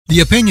The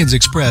opinions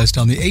expressed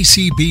on the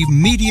ACB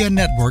Media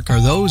Network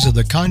are those of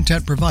the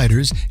content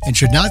providers and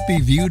should not be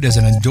viewed as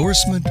an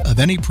endorsement of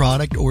any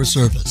product or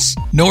service.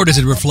 Nor does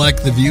it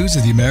reflect the views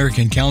of the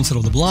American Council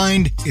of the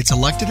Blind, its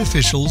elected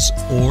officials,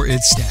 or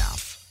its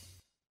staff.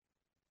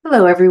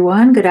 Hello,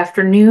 everyone. Good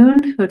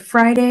afternoon. Good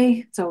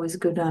Friday. It's always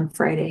good on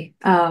Friday.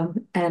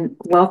 And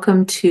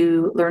welcome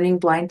to Learning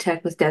Blind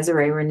Tech with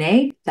Desiree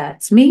Renae.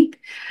 That's me.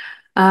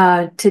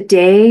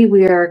 Today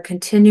we are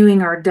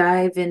continuing our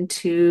dive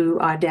into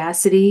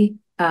Audacity.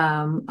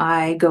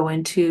 I go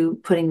into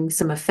putting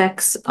some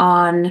effects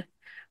on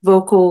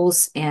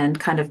vocals and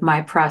kind of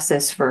my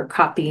process for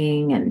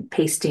copying and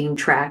pasting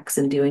tracks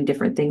and doing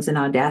different things in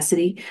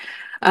Audacity.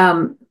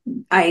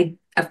 I,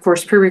 of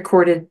course,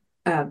 pre-recorded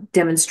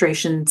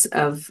demonstrations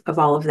of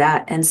all of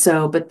that. And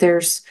so, but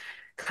there's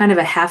kind of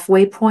a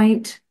halfway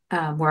point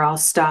where I'll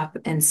stop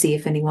and see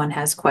if anyone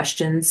has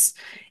questions.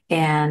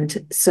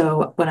 And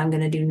so what I'm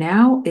going to do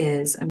now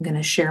is I'm going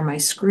to share my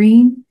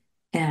screen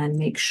and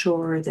make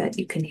sure that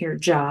you can hear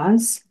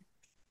JAWS.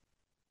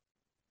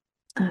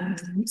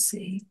 Let's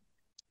see.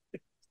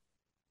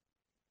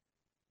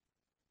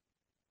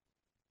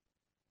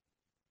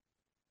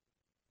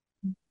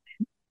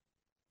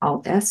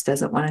 Alt S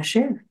doesn't want to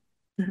share.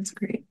 That's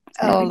great.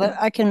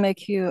 I can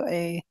make you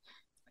a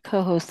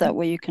co-host. That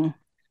way you can,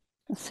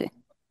 let's see.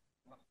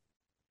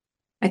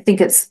 I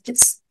think it's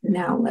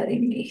now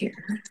letting me hear.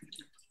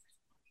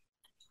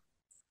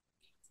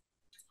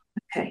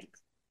 Okay.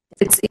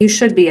 You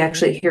should be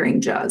actually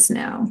hearing JAWS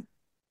now.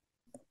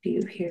 Do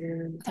you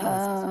hear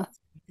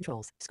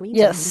controls screen?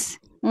 Yes.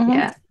 Mm-hmm.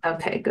 Yeah.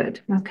 Okay, good.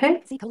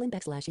 Okay.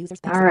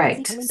 All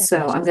right.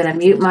 So I'm going to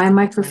mute my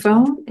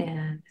microphone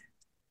and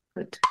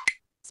put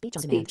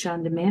speech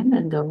on demand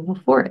and go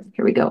for it.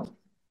 Here we go.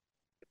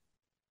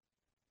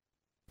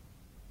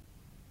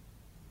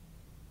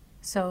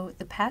 So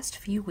the past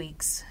few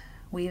weeks,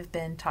 we have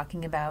been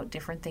talking about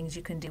different things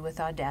you can do with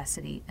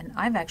Audacity, and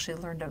I've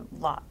actually learned a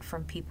lot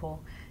from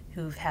people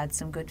who've had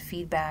some good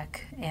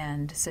feedback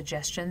and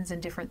suggestions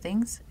and different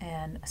things,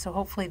 and so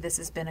hopefully this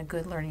has been a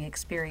good learning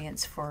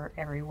experience for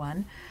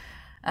everyone.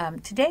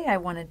 Today I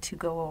wanted to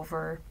go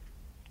over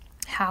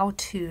how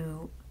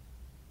to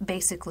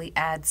basically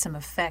add some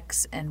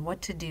effects and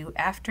what to do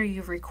after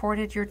you've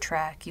recorded your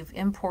track, you've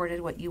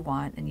imported what you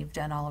want, and you've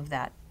done all of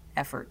that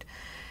effort.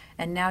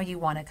 And now you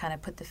want to kind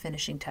of put the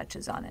finishing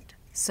touches on it.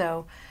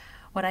 So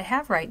what I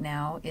have right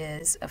now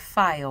is a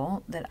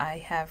file that I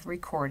have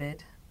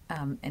recorded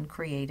and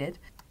created.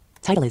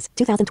 Title is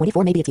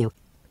 2024, maybe a few.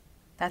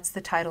 That's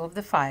the title of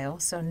the file.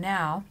 So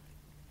now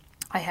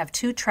I have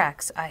two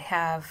tracks. I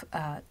have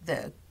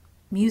the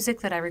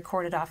music that I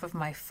recorded off of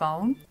my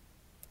phone.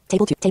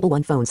 Table 2, Table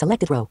 1, phone,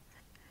 selected row.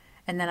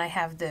 And then I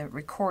have the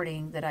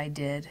recording that I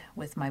did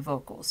with my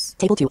vocals.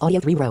 Table 2, audio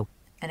 3, row.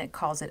 And it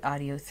calls it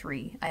audio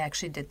 3. I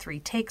actually did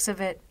 3 takes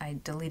of it. I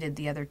deleted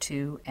the other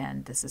 2,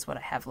 and this is what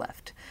I have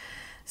left.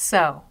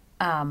 So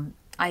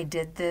I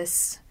did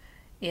this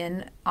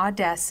in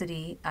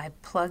Audacity. I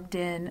plugged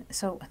in,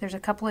 so there's a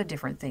couple of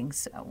different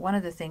things. One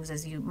of the things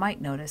is you might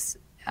notice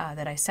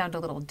that I sound a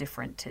little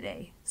different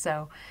today.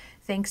 So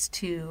thanks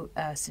to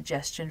a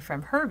suggestion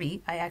from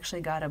Herbie, I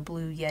actually got a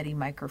Blue Yeti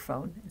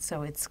microphone.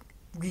 So it's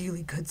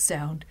really good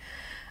sound.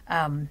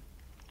 And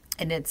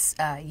it's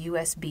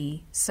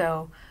USB.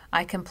 So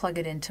I can plug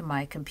it into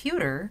my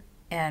computer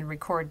and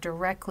record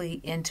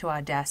directly into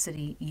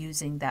Audacity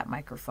using that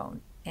microphone.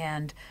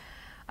 And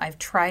I've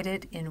tried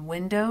it in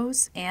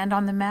Windows and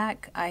on the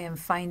Mac. I am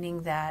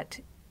finding that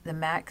the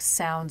Mac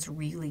sounds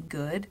really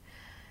good.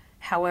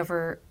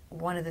 However,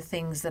 one of the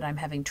things that I'm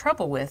having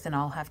trouble with, and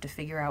I'll have to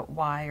figure out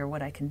why or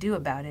what I can do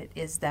about it,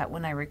 is that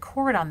when I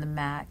record on the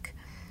Mac,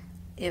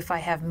 if I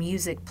have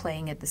music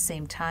playing at the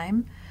same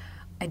time,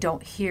 I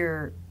don't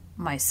hear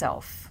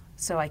myself.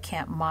 So I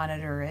can't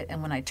monitor it,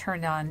 and when I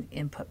turn on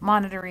input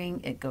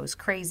monitoring, it goes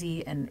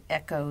crazy and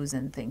echoes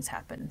and things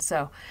happen.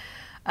 So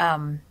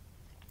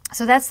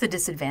that's the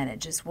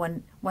disadvantage, is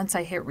once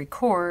I hit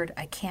record,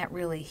 I can't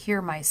really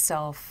hear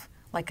myself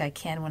like I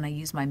can when I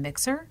use my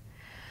mixer.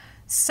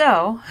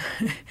 So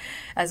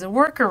as a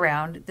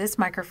workaround, this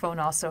microphone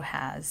also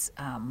has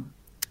an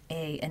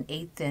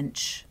 1/8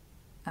 inch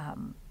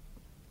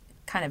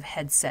kind of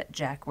headset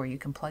jack where you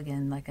can plug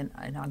in like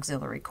an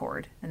auxiliary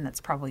cord, and that's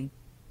probably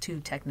too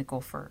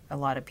technical for a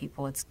lot of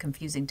people. It's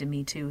confusing to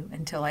me too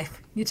until I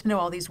get to know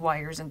all these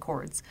wires and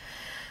cords.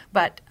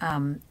 But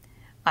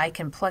I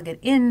can plug it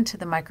into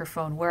the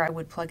microphone where I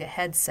would plug a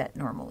headset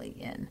normally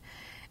in,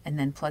 and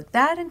then plug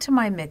that into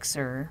my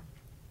mixer,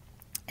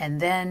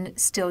 and then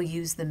still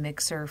use the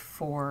mixer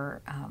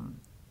for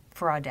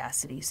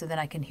Audacity. So then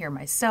I can hear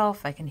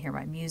myself, I can hear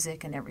my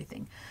music and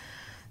everything.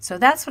 So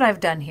that's what I've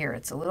done here.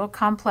 It's a little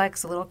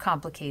complex, a little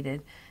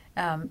complicated.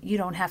 You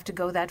don't have to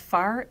go that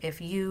far. If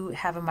you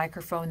have a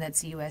microphone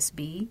that's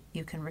USB,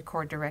 you can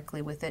record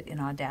directly with it in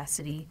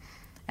Audacity.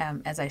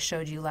 As I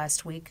showed you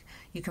last week,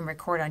 you can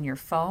record on your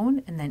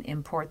phone and then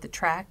import the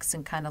tracks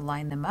and kind of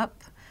line them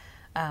up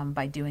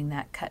by doing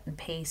that cut and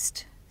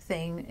paste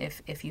thing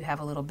if you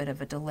have a little bit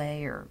of a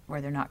delay or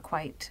where they're not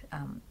quite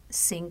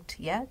synced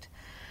yet.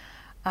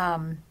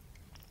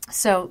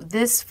 So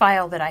this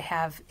file that I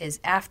have is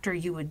after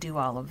you would do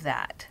all of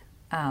that.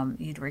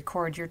 You'd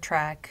record your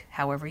track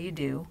however you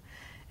do,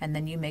 and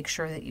then you make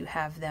sure that you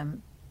have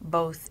them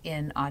both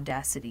in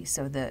Audacity,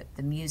 so the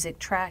music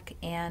track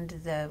and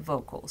the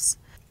vocals.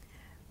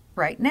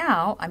 Right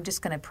now, I'm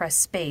just going to press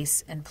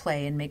space and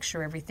play and make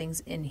sure everything's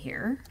in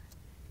here.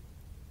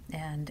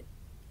 And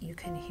you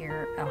can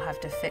hear, I'll have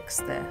to fix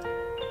the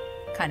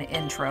kind of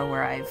intro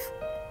where I've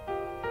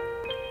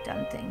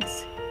done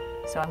things.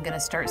 So I'm going to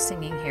start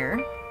singing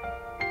here.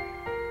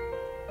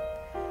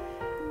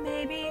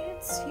 Maybe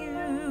it's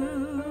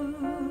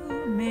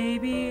you,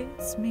 maybe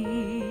it's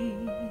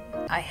me.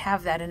 I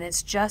have that, and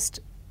it's just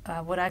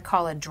what I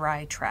call a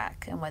dry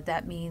track. And what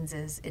that means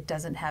is it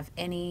doesn't have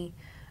any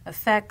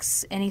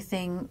effects,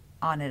 anything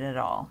on it at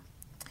all.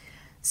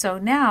 So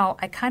now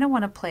I kind of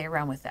want to play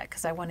around with that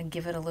because I want to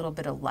give it a little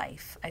bit of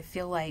life. I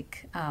feel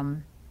like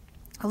a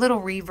little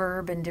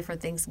reverb and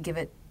different things give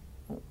it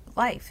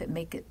life. It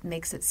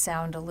makes it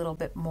sound a little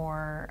bit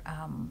more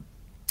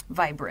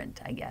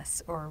vibrant, I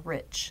guess, or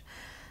rich.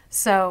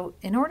 So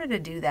in order to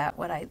do that,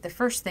 the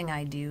first thing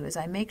I do is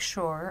I make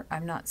sure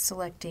I'm not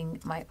selecting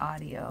my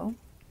audio.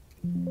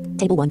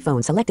 Table 1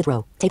 phone selected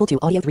row. Table 2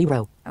 audio 3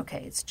 row.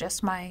 Okay, it's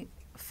just my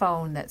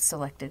phone that's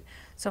selected.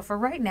 So for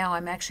right now,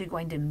 I'm actually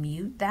going to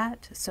mute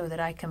that so that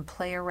I can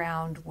play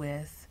around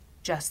with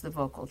just the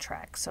vocal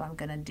track. So I'm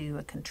going to do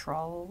a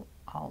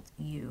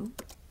Control-Alt-U.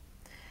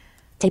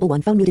 Table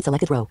 1 phone muted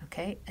selected row.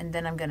 Okay, and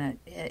then I'm going to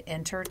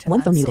enter to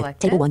One phone muted. unselect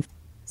Table it. 1.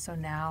 So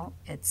now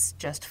it's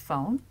just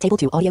phone. Table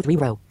 2 audio 3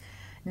 row.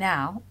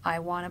 Now I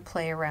want to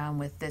play around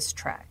with this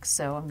track.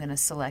 So I'm going to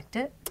select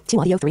it. 2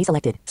 audio 3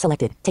 selected.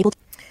 Selected. Table.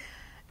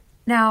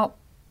 Now,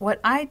 what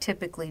I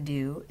typically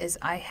do is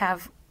I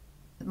have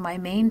my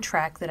main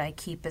track that I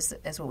keep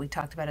as what we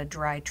talked about, a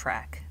dry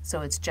track.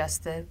 So it's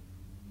just the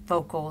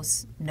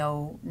vocals,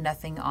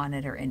 nothing on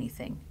it or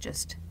anything,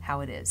 just how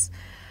it is.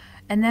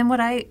 And then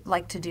what I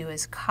like to do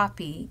is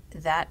copy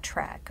that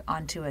track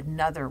onto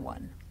another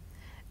one,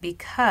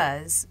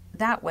 because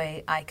that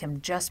way I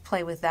can just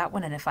play with that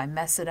one, and if I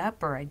mess it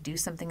up or I do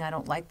something I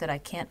don't like that I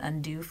can't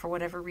undo for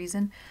whatever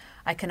reason,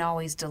 I can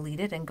always delete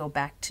it and go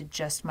back to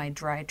just my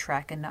dry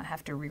track and not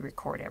have to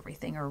re-record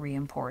everything or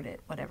re-import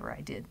it, whatever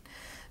I did.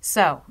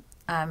 So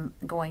I'm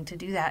going to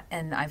do that,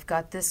 and I've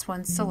got this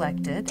one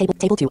selected.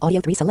 Table 2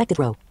 audio 3 selected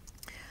row.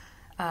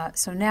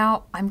 So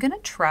now I'm going to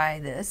try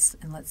this,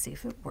 and let's see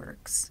if it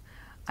works.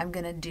 I'm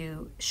going to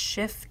do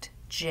Shift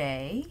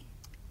J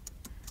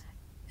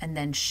and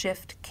then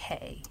Shift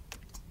K.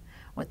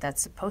 What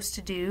that's supposed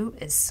to do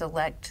is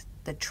select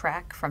the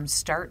track from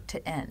start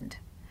to end.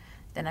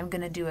 Then I'm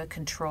going to do a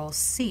Control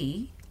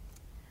C,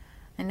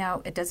 and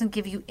now it doesn't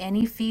give you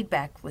any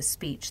feedback with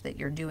speech that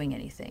you're doing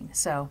anything.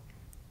 So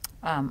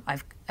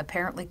I've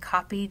apparently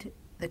copied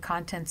the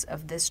contents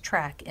of this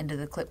track into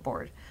the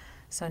clipboard.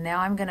 So now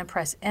I'm going to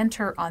press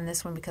Enter on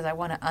this one because I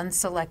want to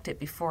unselect it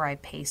before I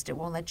paste. It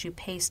won't let you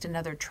paste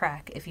another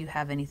track if you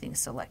have anything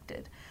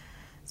selected.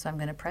 So I'm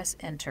going to press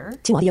Enter.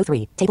 2 audio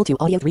 3. Table 2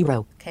 audio 3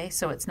 row. Okay,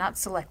 so it's not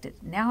selected.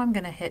 Now I'm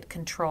going to hit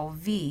Control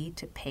V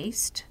to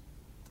paste.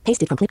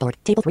 Pasted from clipboard.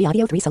 Table 3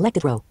 audio 3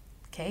 selected row.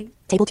 Okay.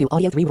 Table 2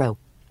 audio 3 row.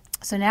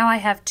 So now I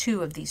have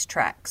 2 of these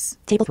tracks.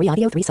 Table 3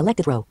 audio 3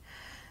 selected row.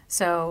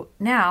 So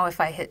now if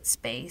I hit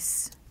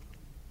space,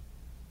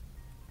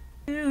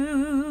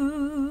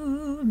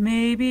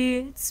 maybe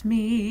it's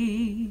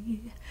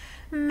me,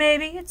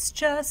 maybe it's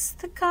just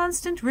the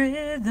constant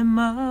rhythm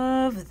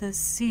of the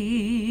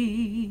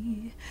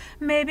sea,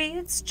 maybe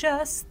it's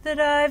just that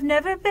I've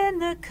never been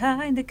the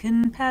kind that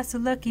can pass a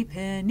lucky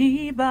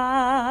penny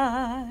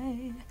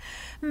by.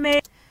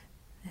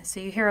 So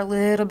you hear a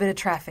little bit of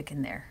traffic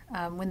in there.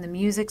 When the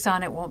music's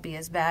on, it won't be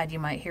as bad. You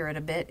might hear it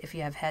a bit if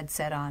you have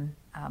headset on.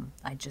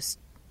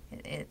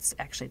 It's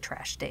actually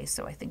trash day,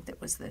 so I think that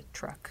was the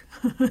truck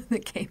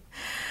that came.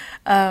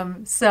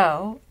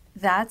 So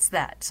that's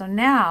that. So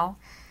now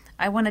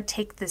I want to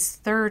take this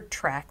third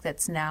track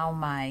that's now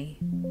my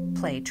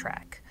play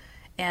track,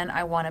 and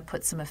I want to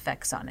put some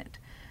effects on it.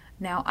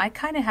 Now I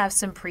kind of have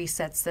some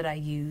presets that I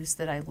use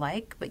that I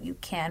like, but you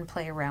can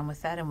play around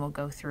with that and we'll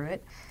go through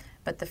it.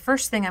 But the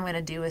first thing I'm going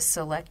to do is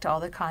select all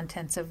the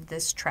contents of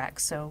this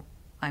track. So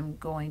I'm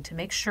going to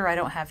make sure I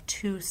don't have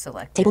 2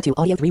 selected. Table 2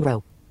 audio 3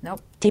 row.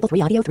 Nope. Table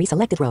 3 audio 3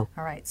 selected row.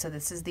 All right, so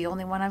this is the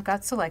only one I've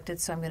got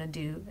selected, so I'm going to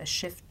do a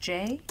Shift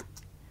J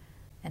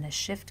and a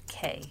Shift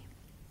K.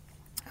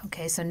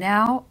 Okay, so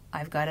now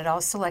I've got it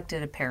all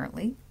selected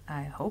apparently,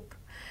 I hope.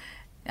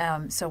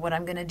 So what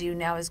I'm going to do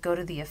now is go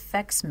to the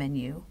Effects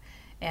menu,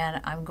 and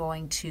I'm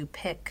going to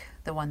pick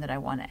the one that I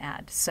want to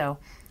add. So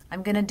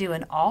I'm going to do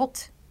an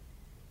Alt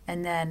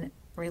and then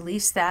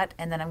release that,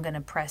 and then I'm going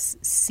to press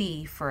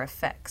C for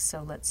effects.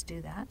 So let's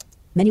do that.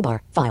 Menu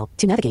bar. File.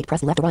 To navigate,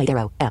 press left or right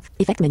arrow. F.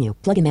 Effect menu.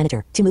 Plugin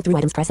manager. To move through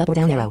items, press up or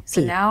down arrow.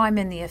 So P. now I'm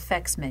in the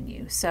effects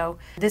menu. So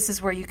this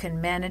is where you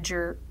can manage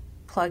your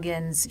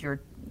plugins,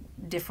 your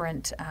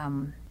different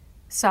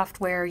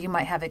software. You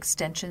might have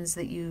extensions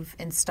that you've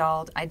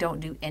installed. I don't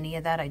do any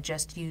of that. I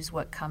just use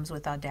what comes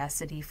with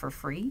Audacity for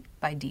free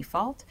by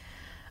default.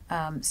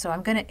 So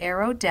I'm going to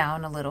arrow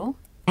down a little.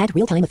 Add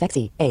real-time effects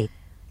E, A.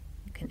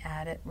 You can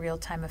add it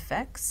real-time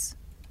effects.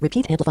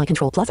 Repeat amplify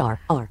control plus R,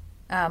 R.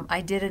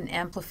 I did an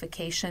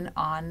amplification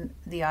on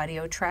the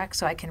audio track,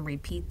 so I can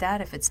repeat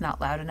that if it's not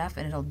loud enough,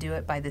 and it'll do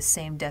it by the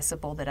same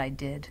decibel that I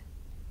did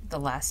the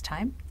last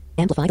time.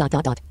 Amplify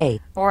A.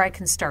 Or I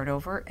can start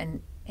over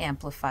and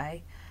amplify.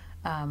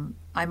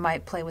 I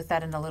might play with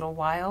that in a little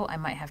while. I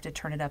might have to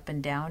turn it up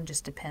and down.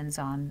 Just depends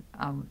on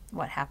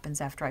what happens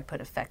after I put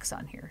effects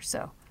on here.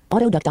 So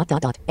Auto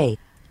A.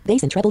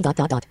 Bass and treble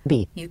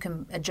B. You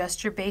can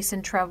adjust your bass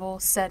and treble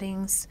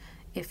settings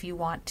if you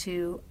want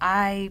to.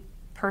 I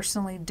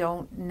personally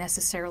don't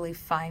necessarily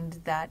find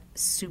that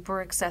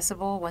super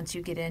accessible. Once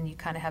you get in, you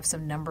kind of have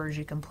some numbers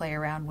you can play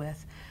around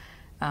with.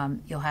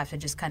 You'll have to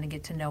just kind of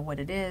get to know what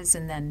it is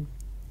and then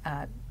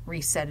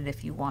reset it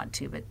if you want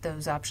to, but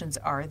those options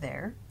are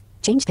there.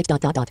 Change pitch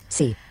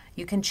C.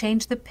 You can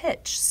change the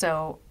pitch.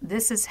 So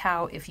this is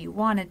how, if you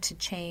wanted to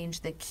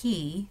change the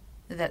key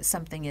that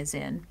something is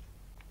in.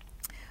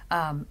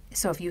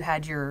 So if you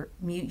had your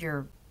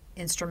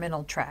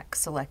instrumental track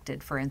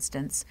selected, for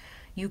instance,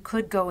 you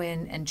could go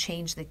in and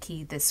change the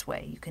key this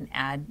way. You can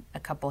add a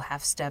couple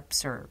half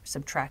steps or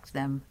subtract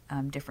them,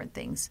 different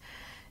things.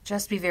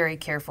 Just be very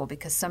careful,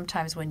 because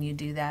sometimes when you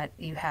do that,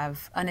 you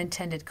have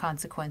unintended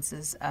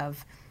consequences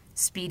of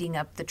speeding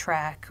up the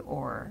track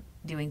or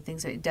doing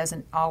things. It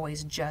doesn't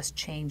always just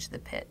change the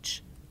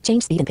pitch.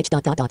 Change speed and pitch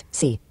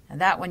C.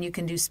 And that one you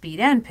can do speed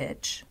and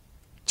pitch.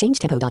 Change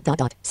tempo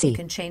C. You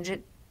can change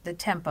it the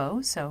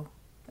tempo, so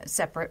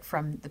separate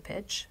from the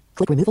pitch.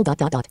 Click removal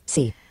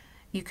C.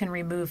 You can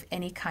remove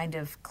any kind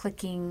of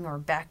clicking or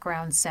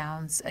background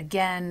sounds.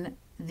 Again,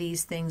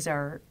 these things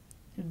are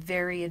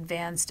very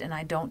advanced, and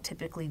I don't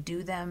typically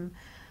do them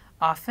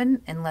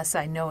often unless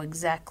I know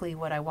exactly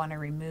what I want to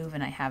remove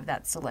and I have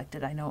that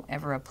selected. I don't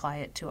ever apply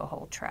it to a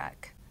whole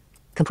track.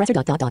 Compressor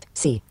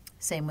C.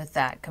 Same with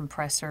that.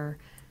 Compressor.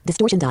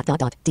 Distortion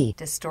D.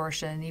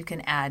 Distortion. You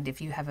can add,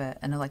 if you have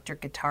an electric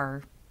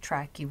guitar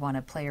track you want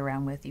to play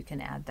around with, you can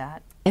add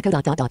that. Echo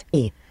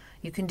E.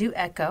 You can do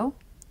echo.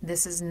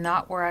 This is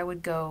not where I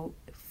would go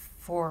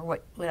for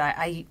what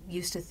I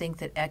used to think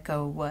that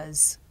echo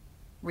was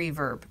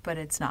reverb, but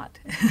it's not.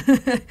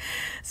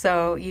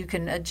 So you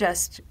can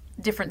adjust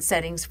different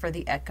settings for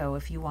the echo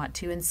if you want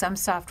to. In some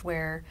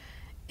software,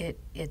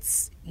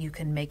 you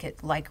can make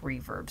it like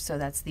reverb, so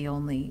that's the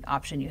only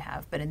option you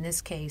have. But in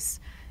this case,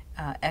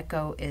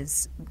 echo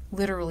is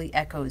literally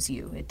echoes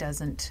you. It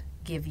doesn't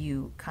give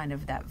you kind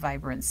of that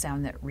vibrant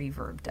sound that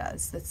reverb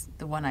does. That's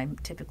the one I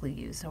typically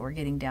use. So we're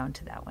getting down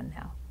to that one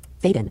now.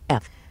 Fade in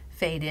F.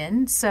 Fade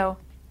in. So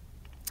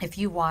if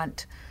you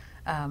want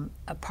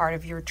a part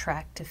of your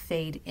track to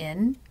fade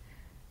in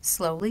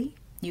slowly,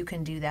 you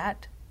can do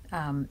that,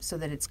 so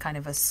that it's kind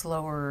of a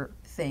slower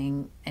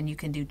thing, and you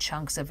can do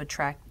chunks of a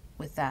track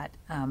with that.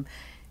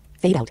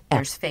 Fade out F.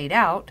 There's fade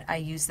out. I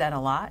use that a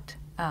lot.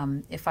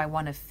 If I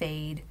want to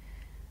fade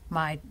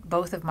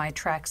both of my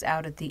tracks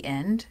out at the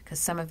end, because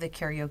some of the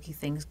karaoke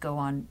things go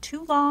on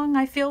too long,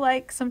 I feel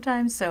like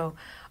sometimes, so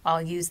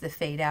I'll use the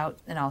fade out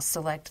and I'll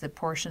select the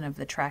portion of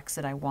the tracks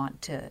that I want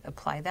to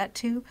apply that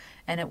to,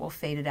 and it will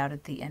fade it out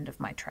at the end of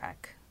my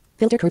track.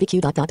 Filter curve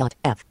EQ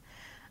F.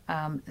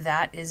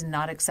 That is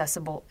not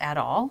accessible at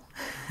all.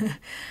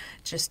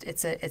 Just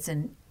it's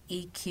an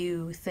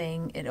EQ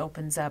thing. It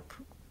opens up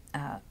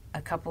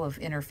a couple of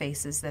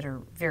interfaces that are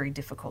very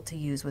difficult to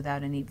use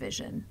without any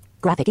vision.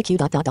 Graphic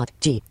EQ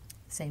G.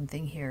 Same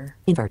thing here.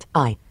 Invert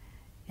I.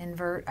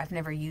 Invert, I've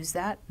never used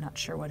that. Not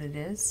sure what it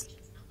is.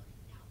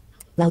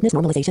 Loudness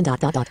normalization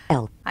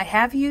L. I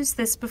have used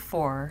this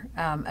before.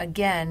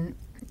 Again,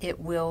 it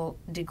will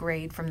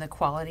degrade from the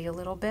quality a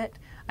little bit.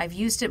 I've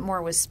used it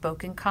more with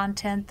spoken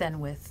content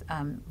than with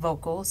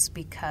vocals,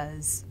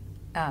 because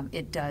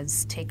it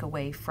does take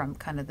away from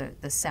kind of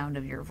the sound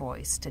of your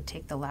voice, to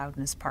take the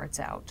loudness parts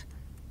out.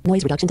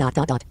 Noise reduction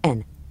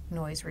N.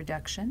 Noise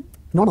reduction.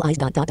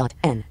 Normalize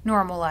N.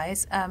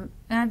 Normalize. And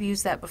I've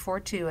used that before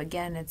too.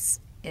 Again,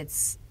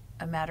 it's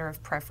a matter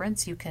of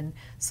preference. You can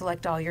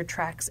select all your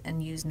tracks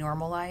and use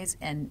normalize,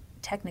 and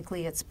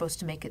technically it's supposed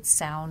to make it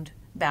sound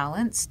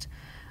balanced.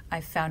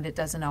 I've found it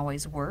doesn't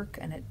always work,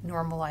 and it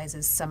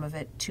normalizes some of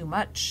it too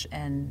much,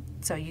 and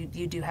so you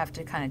do have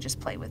to kind of just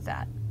play with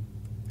that.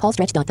 Pulse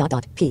stretch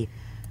P.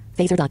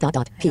 Phaser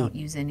P. I don't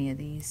use any of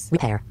these.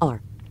 Repair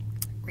R.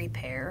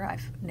 Repair.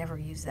 I've never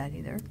used that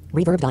either.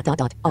 Reverb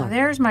Now, R.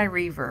 there's my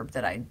reverb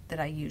that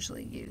I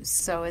usually use.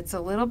 So it's a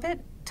little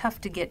bit tough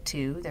to get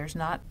to. There's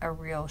not a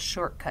real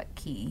shortcut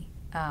key.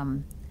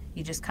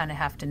 You just kind of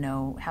have to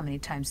know how many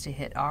times to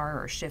hit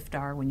R or Shift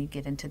R when you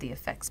get into the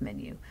effects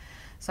menu.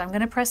 So I'm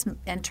going to press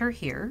Enter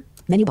here.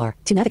 Menu bar.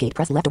 To navigate,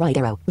 press left or right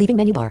arrow. Leaving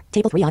menu bar.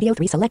 Table 3 audio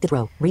 3 selected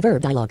row.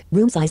 Reverb dialog.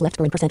 Room size left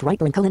 % right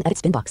colon edit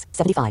spin box.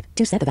 75.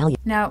 To set the value.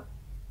 Now,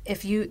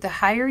 the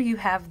higher you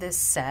have this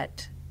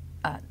set,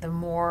 the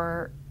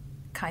more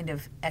kind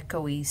of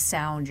echoey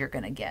sound you're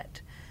going to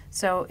get.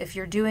 So if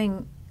you're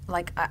doing,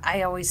 like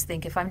I always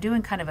think, if I'm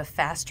doing kind of a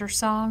faster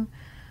song,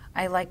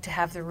 I like to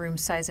have the room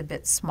size a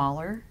bit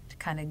smaller to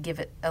kind of give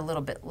it a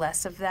little bit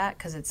less of that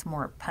because it's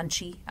more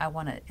punchy.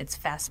 It's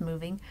fast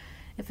moving.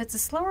 If it's a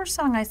slower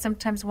song, I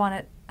sometimes want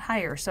it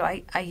higher. So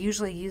I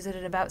usually use it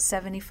at about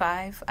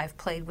 75. I've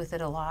played with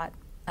it a lot.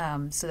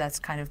 So that's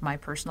kind of my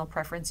personal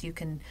preference. You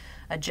can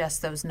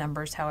adjust those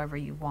numbers however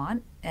you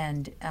want.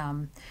 And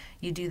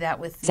you do that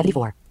with the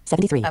 74,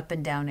 73, up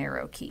and down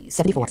arrow keys.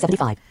 74,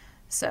 75.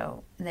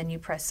 So and then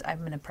I'm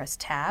going to press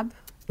tab.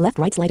 Left,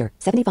 right slider,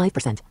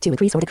 75%. To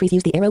increase or decrease,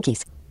 use the arrow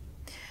keys.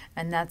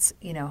 And that's,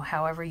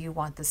 however you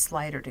want the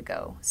slider to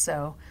go.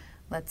 So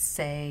let's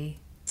say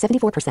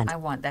 74%. I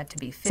want that to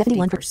be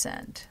 71%.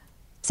 50%.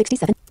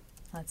 67.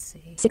 Let's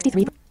see.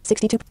 63,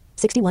 62,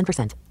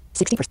 61%.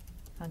 60%.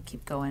 I'll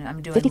keep going.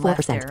 I'm doing 54%.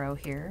 left arrow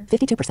here.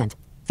 52%.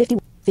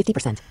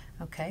 50%.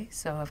 Okay,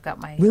 so I've got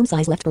my... Room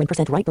size left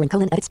right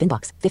colon edit spin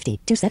box. 50.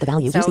 To set the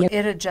value, So use the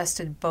it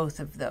adjusted both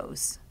of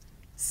those.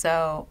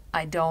 So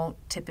I don't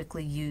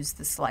typically use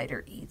the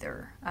slider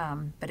either.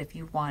 But if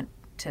you want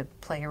to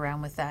play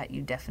around with that,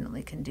 you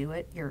definitely can do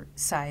it. Your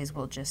size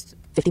will just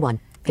 51,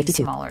 be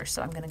 52, smaller.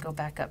 So I'm going to go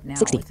back up now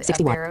 60, with the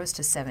 61, up arrows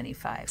to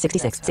 75.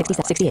 66, That's how I 67,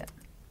 like 68, it.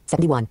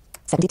 71,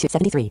 72,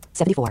 73,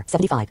 74,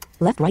 75.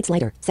 Left, right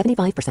slider,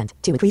 75%.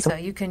 To increase So or...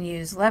 you can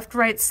use left,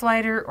 right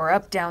slider or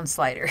up, down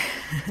slider.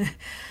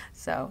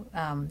 So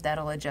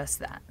that'll adjust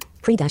that.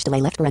 Pre-dash delay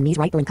left parentheses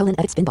right colon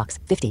edit spin box.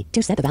 50.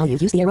 To set the value,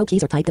 use the arrow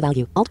keys or type the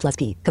value. Alt plus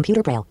P.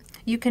 Computer braille.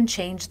 You can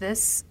change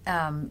this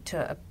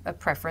to a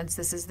preference.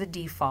 This is the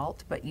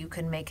default, but you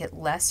can make it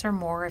less or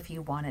more if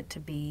you want it to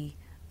be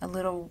a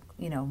little,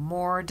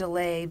 more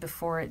delay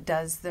before it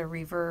does the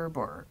reverb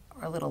or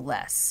a little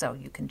less. So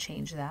you can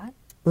change that.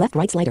 Left,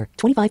 right slider,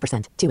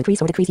 25%. To increase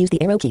or decrease, use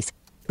the arrow keys.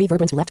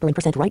 Reverb left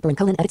 % right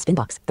colon edit spin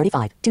box.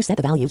 35. To set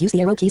the value, use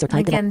the arrow keys or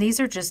type the... Again, these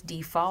are just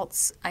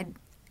defaults.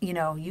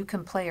 You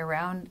can play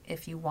around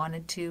if you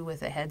wanted to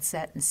with a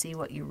headset and see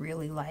what you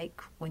really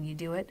like when you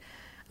do it.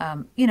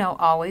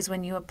 Always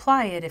when you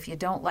apply it, if you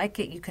don't like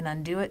it, you can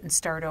undo it and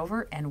start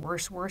over. And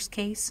worst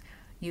case,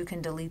 you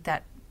can delete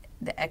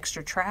the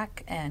extra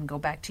track and go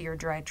back to your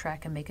dry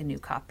track and make a new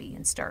copy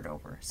and start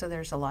over. So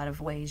there's a lot of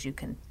ways you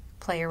can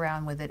play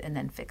around with it and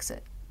then fix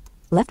it.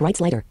 Left, right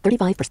slider,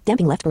 35%.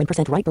 Damping left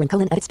 % right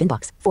colon edit spin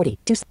box. 40.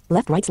 To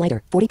left, right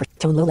slider, 40%.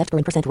 Tone low left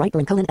 % right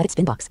colon edit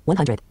spin box.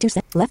 100. To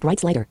set left, right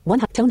slider,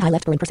 100. Tone high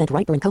left %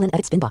 right colon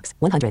edit spin box.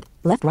 100.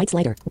 Left, right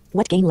slider.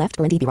 Wet gain left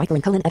dB right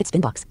colon edit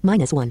spin box.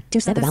 -1.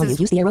 To set the value,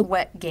 use the arrow.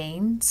 Wet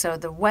gain. So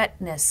the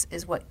wetness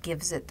is what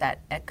gives it that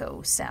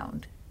echo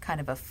sound,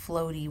 kind of a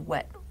floaty,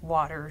 wet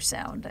water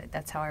sound.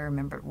 That's how I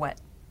remember wet.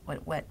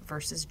 Wet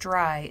versus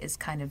dry is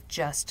kind of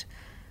just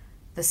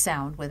the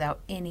sound without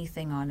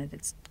anything on it.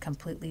 It's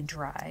completely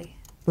dry.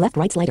 Left,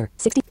 right slider,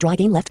 60. Dry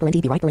gain left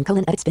dB right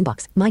colon edit spin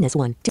box.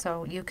 -1.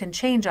 So you can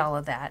change all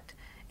of that.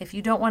 If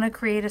you don't want to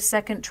create a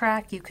second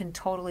track, you can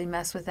totally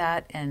mess with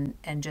that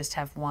and just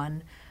have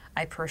one.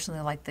 I personally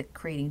like the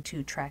creating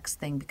 2 tracks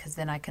thing because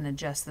then I can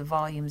adjust the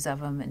volumes of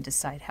them and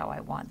decide how I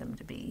want them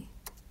to be.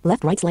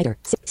 Left, right slider.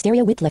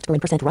 Stereo width left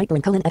 % right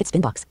colon edit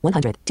spin box.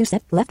 100. To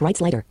set left, right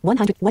slider.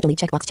 100. Wet delete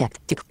checkbox checked.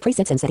 To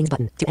presets and settings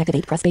button. To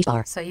activate, press space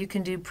bar. So you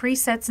can do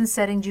presets and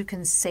settings. You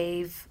can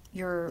save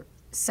your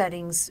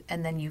settings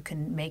and then you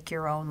can make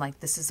your own. Like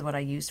this is what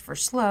I use for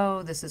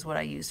slow. This is what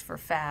I use for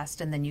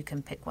fast. And then you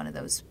can pick one of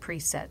those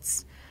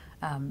presets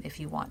if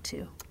you want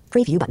to.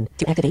 Preview button.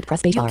 To activate, press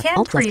space bar. You can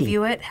Alt plus P.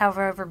 preview it.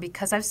 However,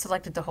 because I've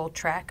selected the whole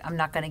track, I'm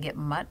not going to get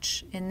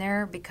much in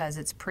there because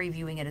it's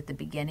previewing it at the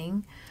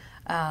beginning.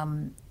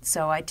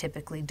 So I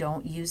typically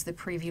don't use the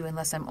preview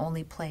unless I'm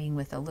only playing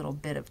with a little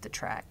bit of the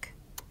track.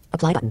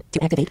 Apply button.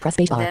 To activate, press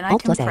space bar. Then I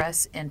Alt can plus A.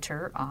 press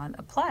enter on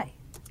apply.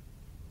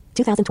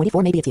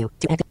 2024 maybe it's you.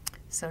 To activate.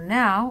 So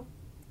now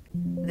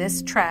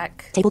this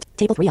track Table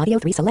 3 audio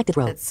 3 selected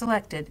row. that's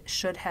selected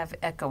should have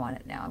echo on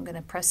it now. I'm going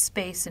to press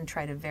space and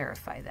try to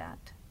verify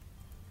that.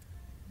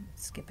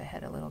 Skip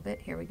ahead a little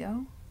bit. Here we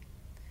go.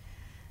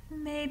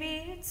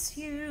 Maybe it's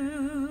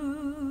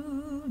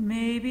you,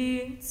 maybe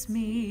it's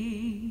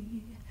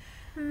me,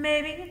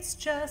 maybe it's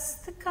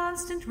just the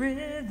constant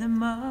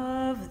rhythm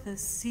of the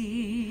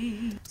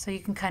sea. So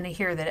you can kind of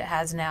hear that it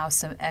has now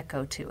some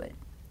echo to it.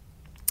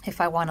 If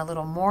I want a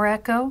little more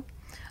echo,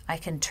 I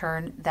can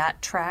turn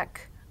that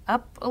track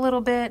up a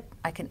little bit,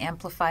 I can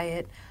amplify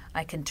it,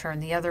 I can turn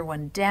the other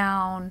one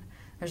down.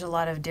 There's a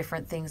lot of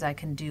different things I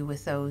can do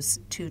with those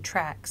 2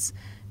 tracks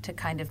to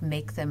kind of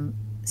make them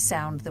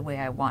sound the way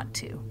I want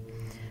to.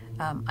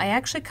 I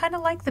actually kind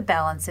of like the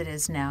balance it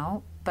is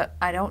now, but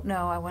I don't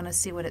know. I want to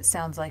see what it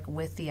sounds like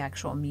with the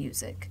actual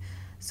music.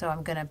 So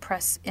I'm going to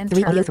press enter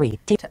 3 audio 3.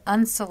 to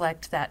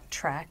unselect that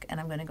track, and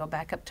I'm going to go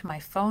back up to my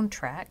phone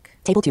track.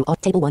 Table 2.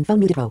 Table 1 phone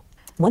muted row.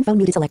 1 phone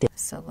muted selected.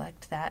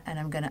 Select that, and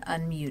I'm going to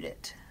unmute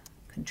it.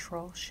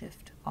 Control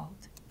Shift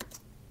Alt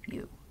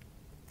U.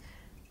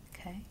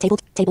 Okay.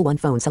 Table 1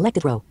 phone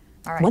selected row.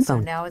 All right, 1 so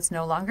phone. now it's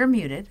no longer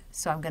muted,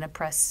 so I'm going to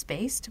press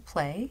space to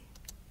play.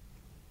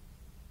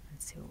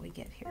 Let's see what we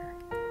get here.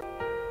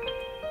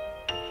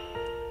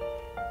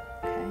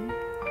 Okay.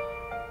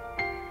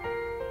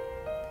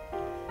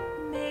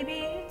 Maybe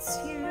it's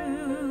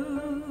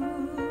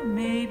you,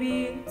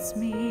 maybe it's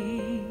me,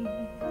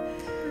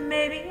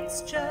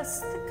 it's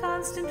just the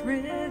constant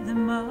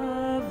rhythm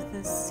of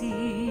the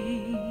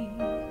sea.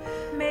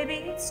 Maybe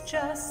it's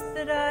just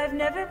that I've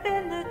never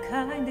been the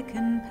kind that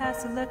can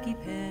pass a lucky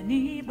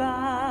penny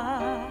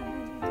by.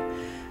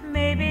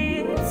 Maybe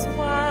it's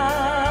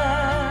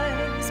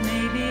wise,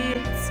 maybe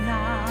it's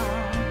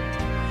not.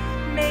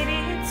 Maybe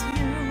it's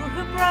you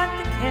who brought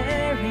the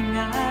caring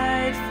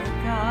I'd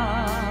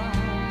forgot.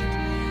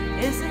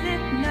 Isn't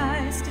it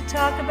nice to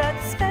talk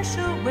about the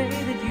special way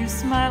that you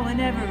smile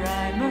whenever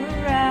I'm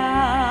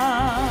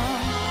around?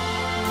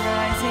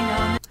 Rising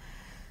on the...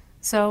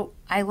 So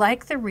I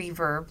like the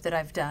reverb that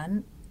I've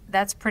done.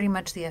 That's pretty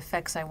much the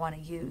effects I want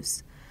to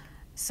use.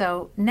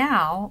 So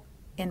now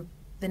in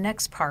the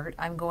next part,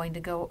 I'm going to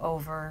go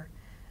over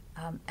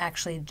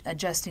actually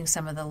adjusting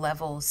some of the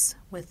levels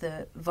with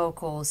the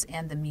vocals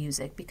and the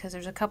music, because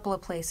there's a couple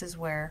of places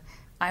where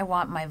I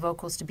want my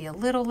vocals to be a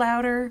little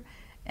louder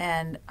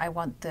and I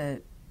want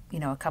a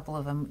couple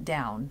of them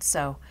down.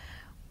 So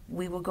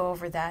we will go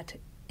over that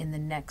in the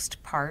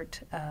next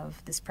part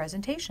of this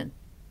presentation.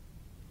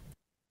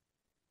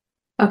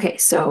 Okay,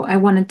 so I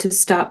wanted to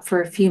stop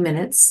for a few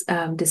minutes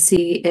to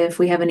see if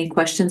we have any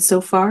questions so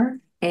far.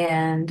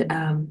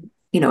 And,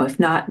 if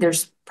not,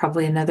 there's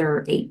probably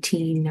another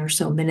 18 or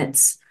so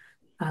minutes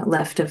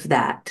left of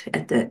that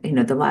at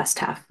the last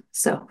half.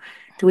 So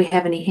do we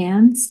have any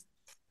hands?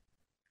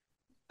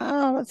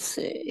 Let's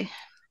see.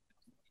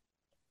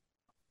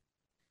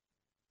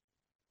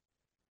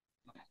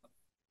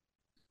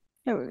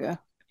 Here we go.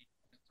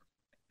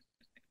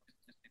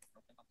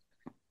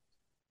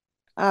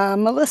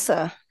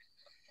 Melissa.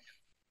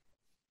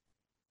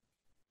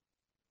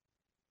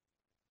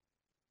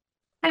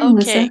 Hi, Okay,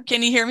 Melissa.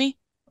 can you hear me?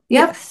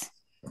 Yep. Yes.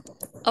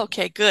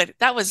 Okay, good.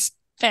 That was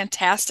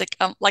fantastic.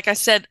 Like I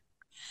said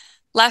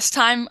last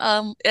time,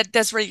 at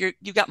Desiree,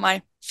 you got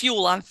my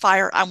fuel on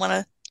fire. I want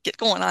to get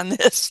going on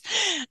this,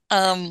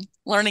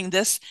 learning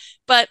this.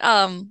 But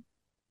what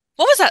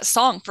was that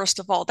song, first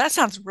of all? That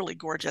sounds really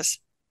gorgeous.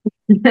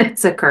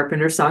 It's a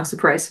Carpenter song,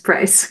 surprise,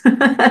 surprise.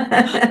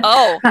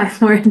 Oh.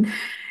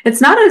 It's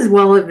not as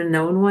well of a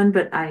known one,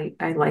 but I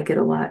like it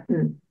a lot.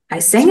 And I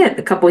sang it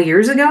a couple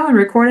years ago and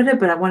recorded it,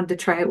 but I wanted to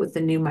try it with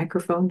the new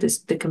microphone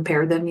just to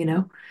compare them,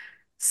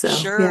 So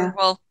Sure. yeah.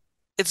 Well,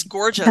 it's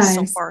gorgeous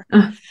so Nice. far.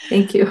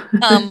 Thank you.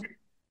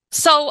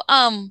 So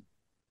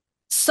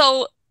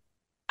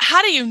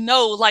how do you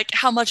know, like,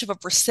 how much of a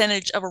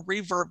percentage of a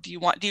reverb do you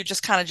want? Do you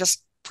just kind of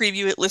just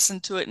preview it, listen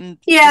to it, and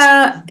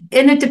Yeah,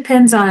 and it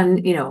depends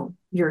on,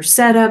 your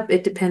setup.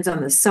 It depends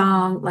on the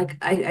song. Like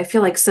I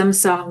feel like some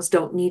songs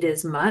don't need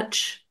as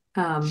much.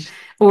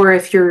 Or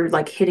if you're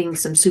like hitting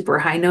some super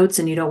high notes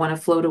and you don't want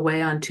to float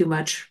away on too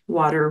much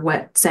water,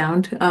 wet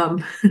sound.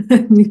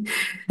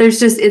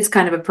 It's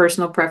kind of a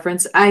personal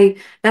preference.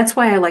 That's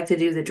why I like to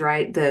do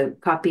the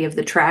copy of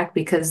the track,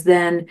 because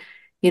then,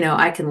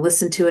 I can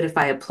listen to it if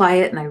I apply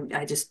it and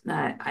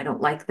I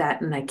don't like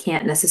that and I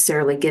can't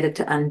necessarily get it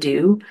to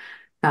undo.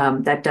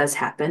 That does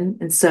happen.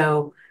 And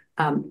so,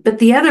 but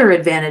the other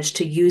advantage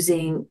to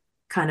using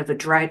kind of a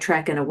dry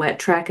track and a wet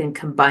track and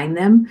combine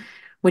them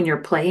when you're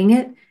playing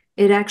it,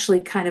 it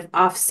actually kind of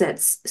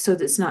offsets so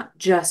that it's not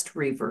just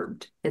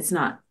reverbed. It's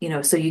not,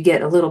 so you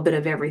get a little bit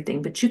of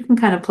everything, but you can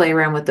kind of play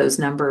around with those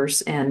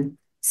numbers and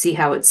see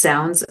how it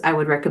sounds. I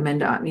would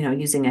recommend,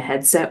 using a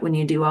headset when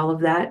you do all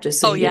of that,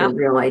 just so you get a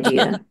real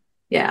idea.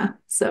 Yeah.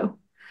 So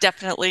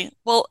definitely.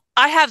 Well,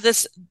 I have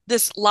this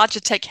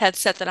Logitech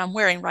headset that I'm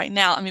wearing right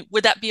now. I mean,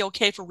 would that be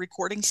okay for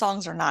recording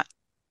songs or not?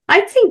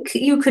 I think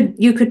you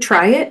could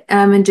try it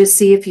and just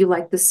see if you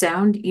like the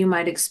sound. You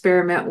might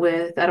experiment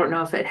with, I don't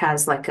know if it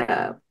has like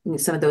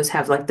some of those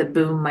have like the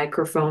boom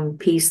microphone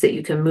piece that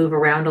you can move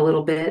around a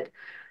little bit.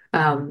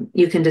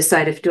 You can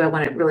decide do I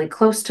want it really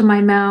close to my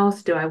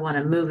mouth? Do I want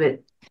to move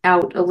it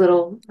out a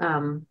little?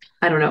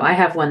 I don't know. I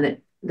have one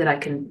that I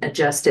can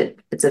adjust it.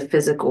 It's a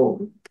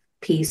physical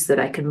piece that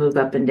I can move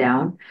up and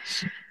down.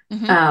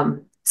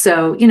 Mm-hmm.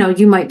 So,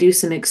 you might do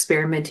some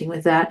experimenting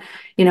with that.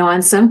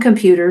 On some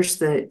computers,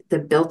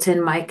 the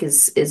built-in mic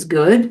is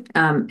good.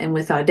 And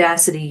with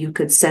Audacity, you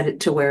could set it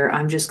to where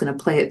I'm just going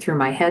to play it through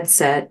my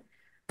headset,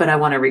 but I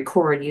want to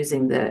record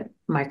using the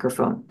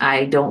microphone.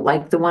 I don't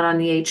like the one on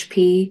the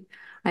HP.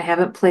 I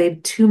haven't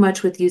played too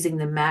much with using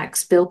the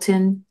Mac's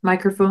built-in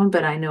microphone,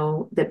 but I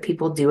know that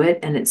people do it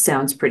and it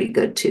sounds pretty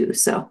good too.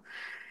 So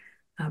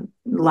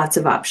lots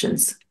of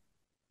options.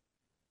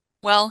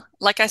 Well,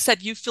 like I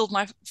said, you fueled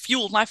my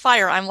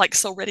fire. I'm like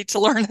so ready to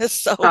learn this.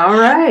 So all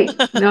right.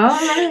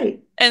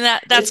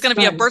 And that's going to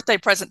be a birthday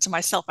present to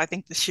myself, I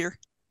think, this year.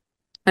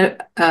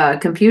 A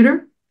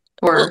computer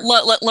or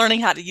learning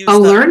how to use.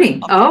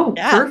 Learning. Oh,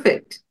 yeah.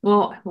 Perfect.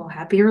 Well,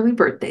 happy early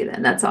birthday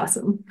then. That's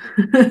awesome.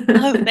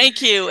 Oh,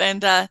 thank you.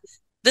 And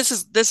this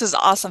is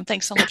awesome.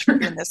 Thanks so much for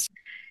doing this.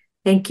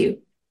 Thank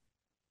you.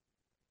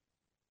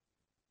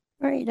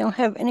 All right. Don't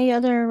have any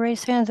other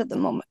raised hands at the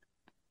moment.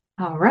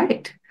 All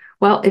right.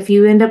 Well, if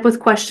you end up with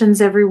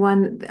questions,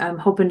 everyone, I'm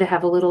hoping to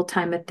have a little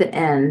time at the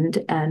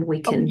end and we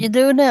can. You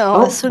do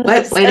now.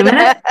 Wait a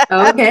minute.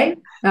 Okay.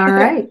 All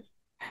right.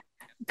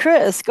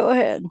 Chris, go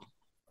ahead.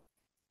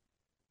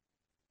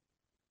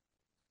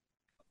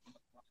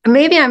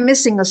 maybe I'm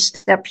missing a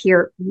step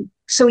here.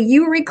 So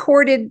you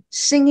recorded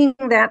singing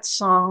that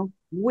song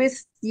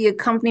with the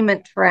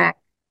accompaniment track,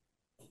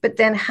 but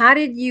then how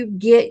did you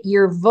get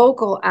your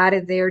vocal out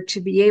of there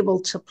to be able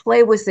to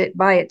play with it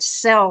by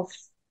itself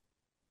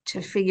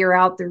to figure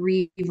out the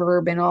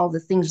reverb and all the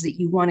things that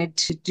you wanted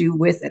to do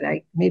with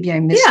it? Maybe I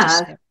missed a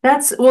step.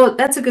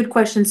 That's a good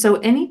question. So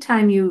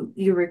anytime you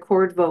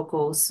record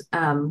vocals,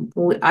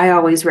 I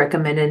always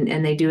recommend,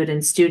 and they do it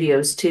in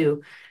studios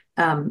too,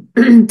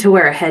 to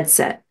wear a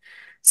headset.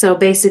 So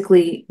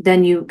basically,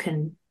 then you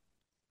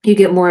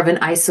get more of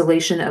an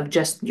isolation of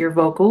just your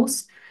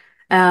vocals,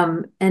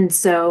 and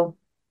so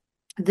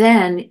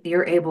then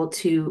you're able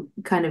to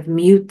kind of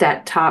mute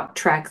that top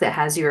track that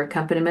has your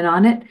accompaniment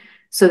on it,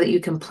 so that you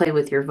can play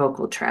with your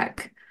vocal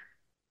track.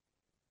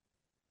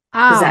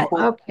 Does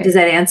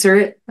that answer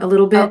it a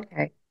little bit?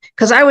 Okay.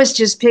 Because I was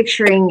just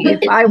picturing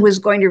if I was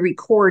going to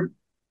record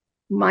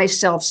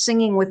myself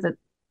singing with an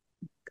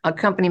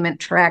accompaniment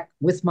track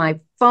with my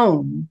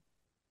phone,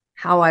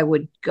 how I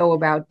would go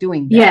about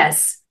doing that.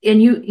 Yes,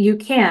 and you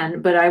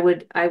can, but I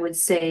would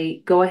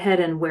say go ahead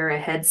and wear a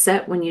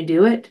headset when you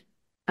do it,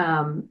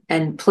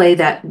 and play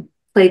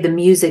the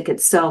music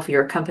itself,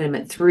 your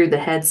accompaniment, through the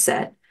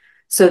headset,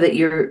 so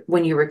that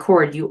when you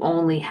record, you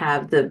only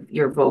have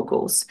your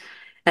vocals.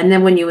 And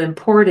then when you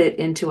import it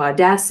into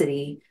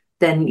Audacity,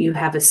 then you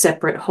have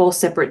a whole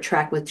separate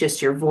track with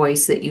just your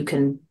voice that you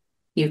can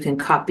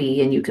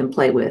copy and you can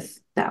play with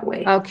that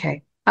way.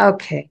 Okay.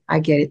 I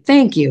get it.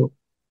 Thank you.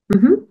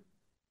 Mm-hmm.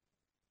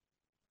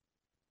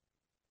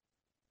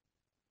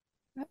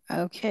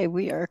 Okay,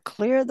 we are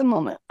clear at the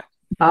moment.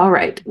 All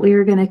right, we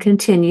are going to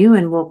continue,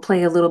 and we'll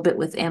play a little bit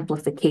with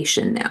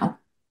amplification now.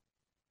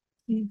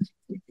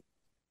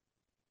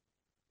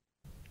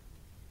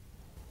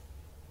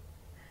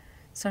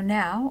 So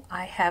now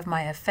I have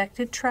my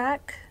affected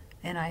track,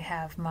 and I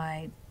have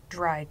my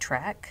dry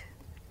track,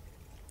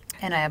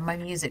 and I have my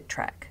music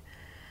track.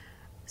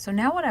 So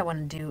now what I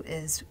want to do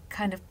is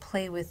kind of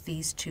play with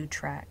these two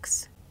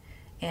tracks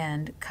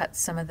and cut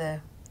some of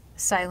the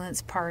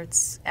silence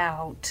parts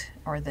out,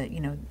 or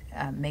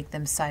make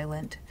them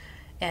silent,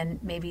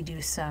 and maybe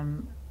do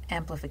some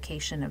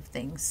amplification of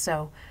things.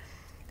 So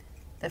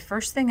the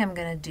first thing I'm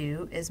going to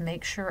do is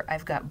make sure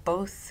I've got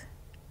both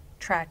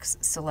tracks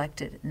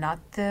selected,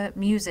 not the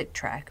music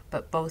track,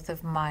 but both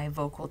of my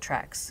vocal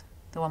tracks,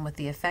 the one with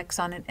the effects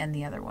on it and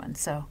the other one.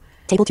 So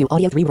Table 2,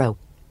 audio 3 row.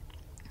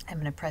 I'm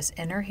going to press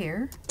enter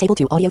here. Table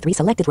 2, audio 3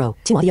 selected row.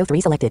 2, audio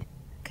 3 selected.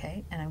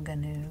 Okay, and I'm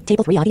going to...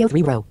 Table 3, audio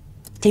 3 row.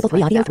 Table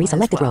 3, audio 3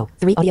 selected row.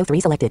 3, audio 3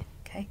 selected.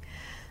 Okay,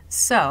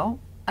 so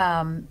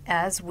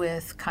as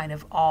with kind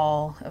of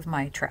all of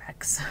my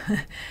tracks,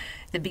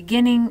 the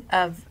beginning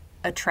of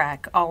a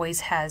track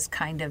always has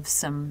kind of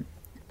some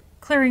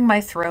clearing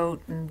my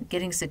throat and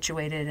getting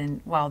situated,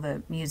 and while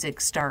the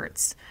music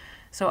starts.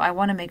 So I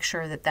want to make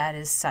sure that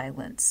is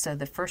silent. So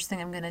the first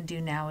thing I'm going to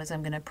do now is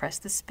I'm going to press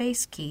the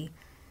space key,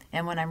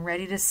 and when I'm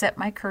ready to set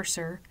my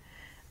cursor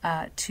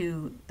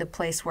to the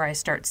place where I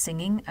start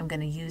singing, I'm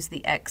going to use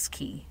the X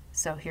key.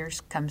 So here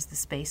comes the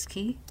space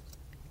key,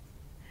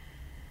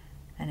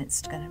 and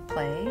it's going to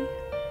play.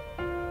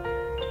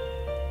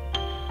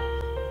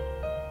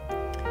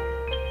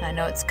 I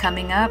know it's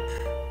coming up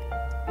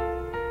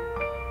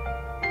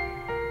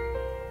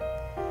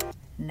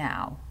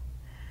now.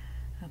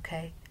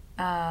 Okay,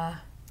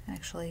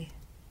 actually,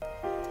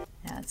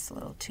 that's a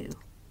little too...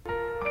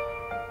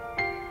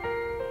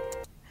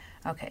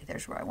 Okay,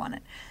 there's where I want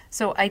it.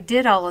 So I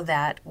did all of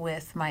that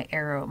with my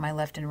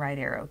left and right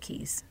arrow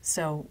keys.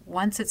 So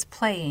once it's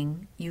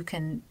playing, you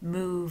can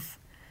move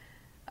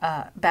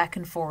back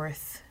and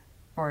forth,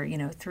 or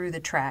through the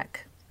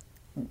track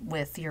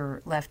with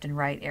your left and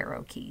right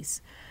arrow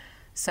keys.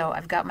 So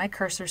I've got my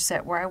cursor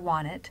set where I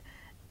want it.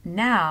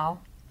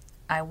 Now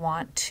I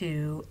want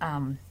to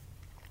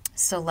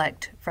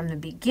select from the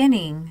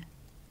beginning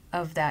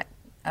of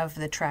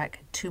the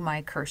track to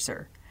my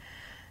cursor.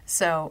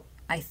 So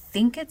I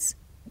think it's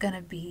going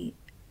to be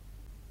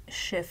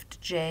Shift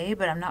J,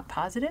 but I'm not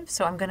positive.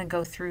 So I'm going to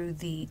go through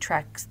the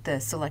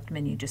select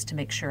menu just to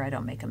make sure I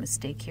don't make a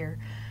mistake here.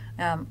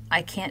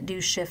 I can't do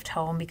Shift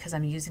Home because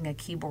I'm using a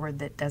keyboard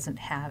that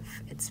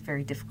it's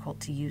very difficult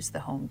to use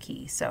the home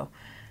key. So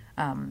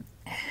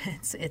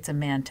it's a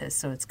Mantis,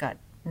 so it's got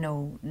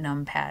no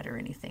numpad or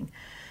anything.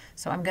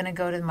 So I'm going to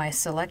go to my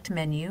select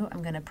menu.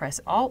 I'm going to press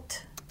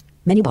Alt.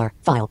 Menu bar,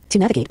 file. To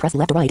navigate, press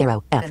left or right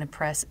arrow. F. I'm going to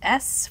press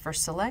S for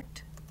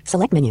select.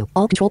 Select menu.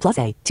 Alt Control plus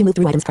A. To move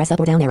through items, press up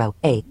or down arrow.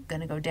 A. I'm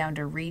going to go down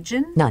to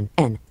region. None.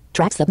 N.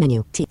 Track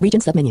submenu. T. Region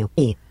submenu.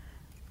 E.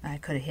 I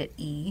could have hit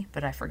E,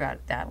 but I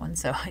forgot that one,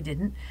 so I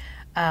didn't.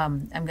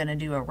 I'm going to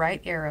do a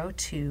right arrow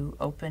to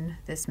open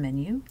this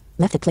menu.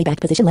 Left at playback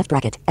position, left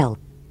bracket. L.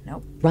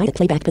 Nope. Right at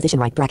playback position,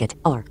 right bracket.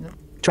 R. Nope.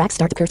 Track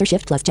start to cursor,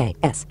 Shift plus J.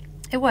 S.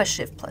 It was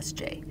Shift plus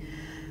J.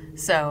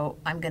 So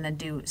I'm going to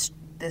do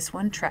this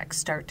one, track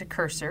start to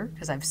cursor,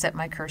 because I've set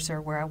my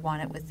cursor where I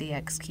want it with the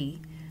X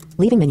key.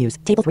 Leaving menus.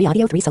 Table 3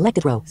 audio 3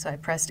 selected row. So I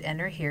pressed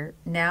enter here.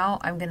 Now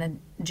I'm going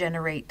to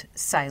generate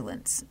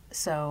silence.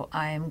 So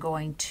I'm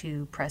going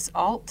to press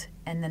Alt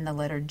and then the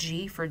letter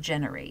G for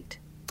generate.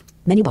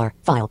 Menu bar.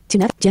 File.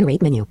 To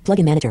generate menu.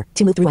 Plugin manager.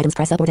 To move through items,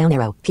 press up or down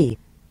arrow. P.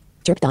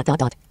 Chirp ...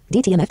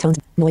 DTMF tones.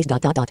 Noise ...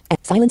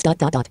 Silence ...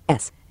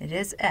 S. It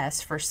is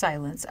S for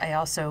silence. I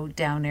also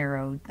down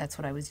arrowed. That's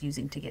what I was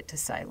using to get to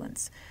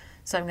silence.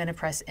 So I'm going to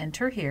press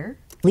enter here.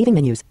 Leaving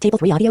menus. Table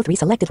 3 audio 3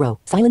 selected row.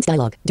 Silence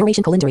dialog.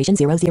 Duration : duration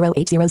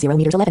 00800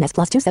 meters 11s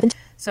plus 27.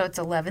 So it's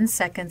 11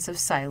 seconds of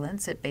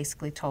silence. It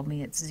basically told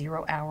me it's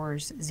 0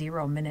 hours,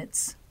 0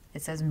 minutes.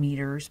 It says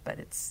meters, but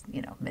it's,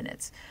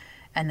 minutes.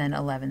 And then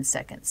 11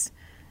 seconds.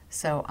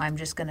 So I'm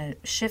just going to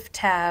shift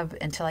tab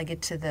until I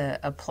get to the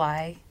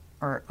apply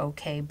or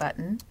OK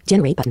button.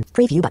 Generate button.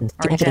 Preview button.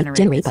 To activate.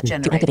 Generate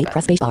button. To activate,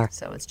 press space bar.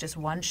 So it's just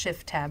one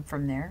shift tab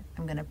from there.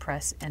 I'm going to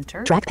press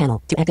enter. Track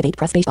panel. To activate,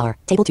 press space bar.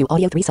 Table 2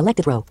 audio 3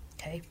 selected row.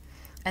 Okay.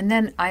 And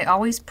then I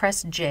always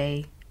press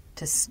J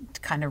to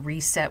kind of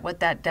reset. What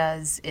that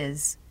does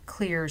is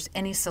clears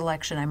any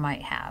selection I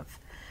might have.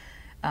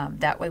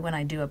 That way when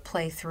I do a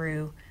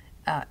playthrough,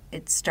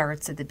 it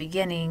starts at the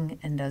beginning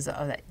and does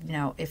all that.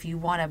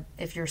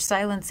 If you're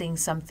silencing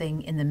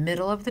something in the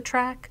middle of the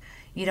track,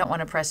 you don't want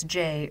to press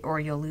J or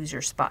you'll lose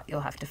your spot.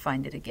 You'll have to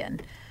find it again.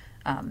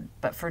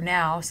 But for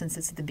now, since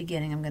it's at the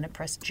beginning, I'm going to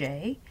press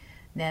J.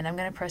 Then I'm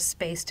going to press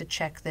space to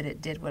check that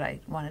it did what I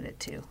wanted it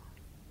to.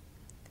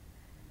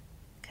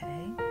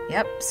 Okay.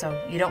 Yep.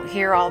 So you don't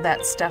hear all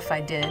that stuff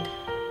I did.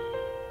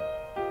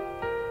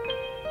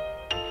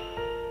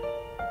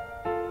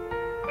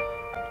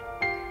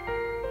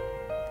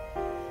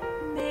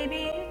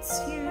 Maybe it's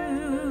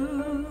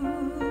you,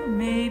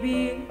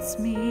 maybe it's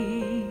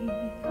me,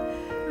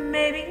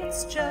 maybe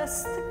it's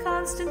just the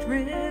constant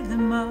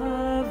rhythm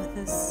of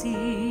the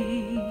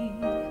sea.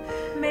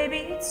 Maybe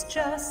it's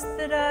just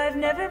that I've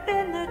never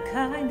been the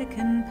kind that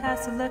can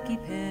pass a lucky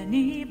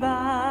penny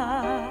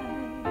by.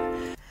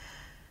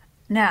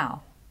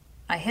 Now,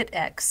 I hit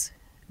X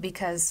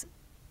because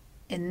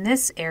in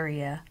this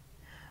area,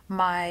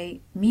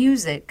 my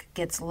music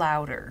gets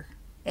louder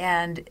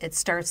and it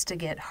starts to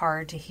get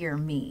hard to hear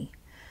me.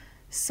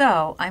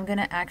 So I'm going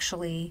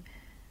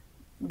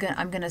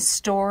to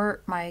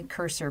store my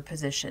cursor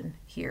position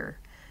here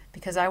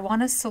because I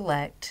want to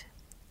select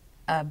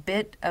a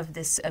bit of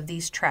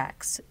these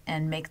tracks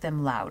and make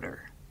them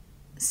louder.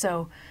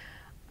 So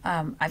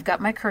I've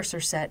got my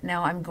cursor set.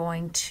 Now I'm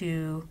going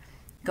to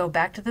go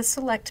back to the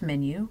select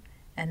menu,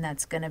 and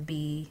that's going to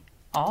be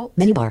Alt.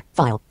 Menu bar.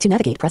 File. To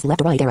navigate, press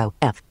left or right arrow.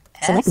 F.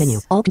 S. Select menu.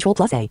 Alt Control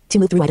plus A. To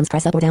move through items,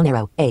 press up or down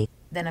arrow. A.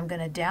 Then I'm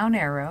going to down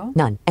arrow.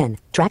 None. N.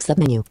 Track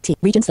submenu. T.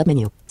 Region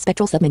submenu.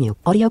 Spectral submenu.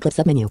 Audio clip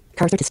submenu.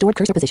 Cursor to stored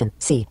cursor position.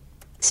 C.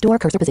 Store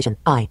cursor position.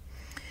 I.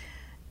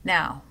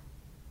 Now,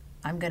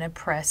 I'm going to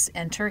press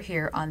enter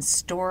here on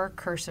store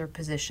cursor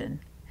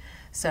position.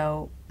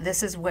 So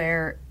this is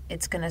where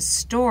it's going to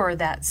store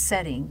that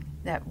setting,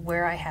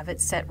 where I have it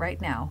set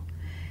right now.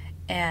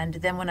 And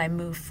then when I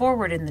move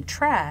forward in the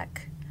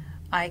track,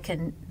 I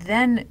can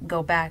then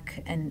go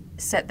back and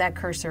set that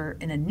cursor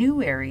in a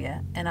new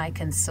area, and I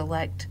can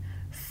select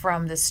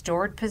from the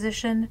stored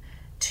position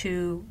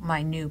to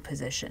my new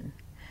position.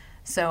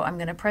 So I'm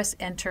going to press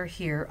enter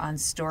here on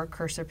store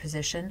cursor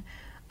position.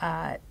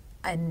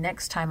 And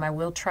next time I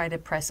will try to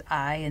press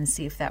I and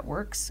see if that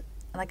works.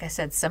 Like I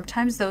said,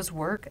 sometimes those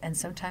work and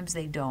sometimes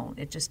they don't.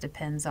 It just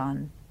depends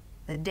on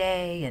the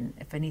day and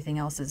if anything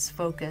else is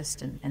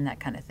focused and that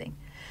kind of thing.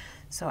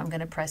 So I'm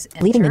going to press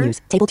enter. Leaving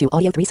menus. Table 2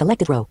 audio 3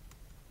 selected row.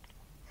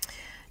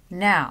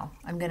 Now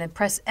I'm going to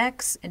press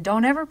X, and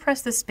don't ever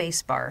press the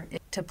space bar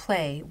to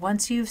play.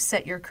 Once you've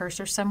set your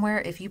cursor somewhere,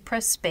 if you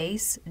press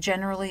space,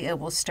 generally it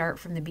will start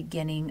from the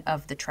beginning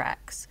of the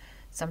tracks.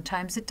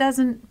 Sometimes it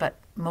doesn't, but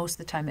most of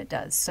the time it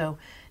does. So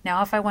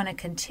now if I want to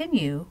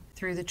continue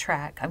through the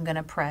track, I'm going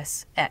to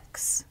press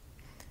X.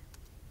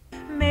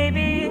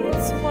 Maybe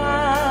it's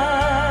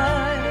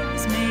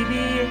wise, maybe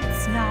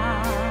it's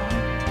not.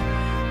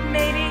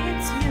 Maybe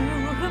it's you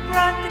who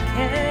brought the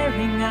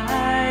caring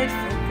I'd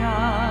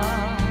forgot.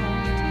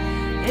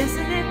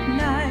 Isn't it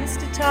nice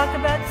to talk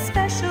about the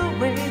special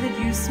way that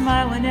you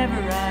smile whenever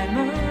I'm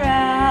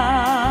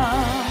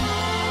around?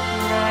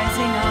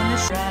 Rising on the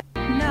shrine.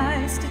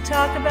 Nice to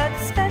talk about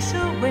the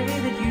special way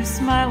that you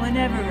smile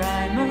whenever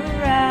I'm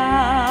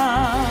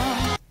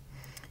around.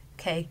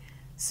 Okay,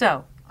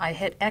 so I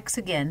hit X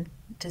again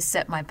to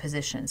set my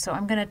position. So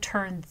I'm going to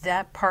turn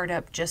that part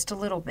up just a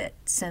little bit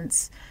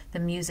since the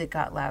music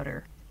got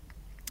louder.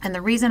 And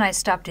the reason I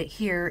stopped it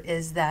here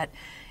is that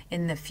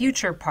in the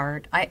future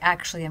part, I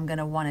actually am going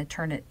to want to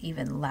turn it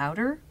even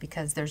louder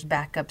because there's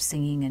backup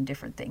singing and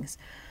different things.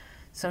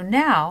 So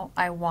now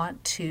I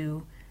want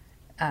to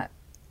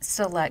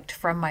select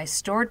from my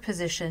stored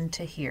position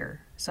to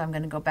here. So I'm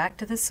going to go back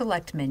to the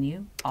select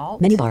menu,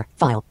 Alt. Menu bar.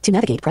 File. To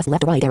navigate, press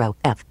left or right arrow.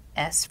 F.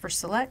 S for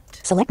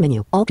select. Select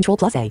menu. Alt Control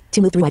plus A.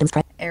 To move through items,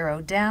 press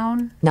Arrow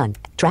down. None.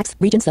 Tracks.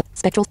 Region sub.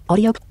 Spectral.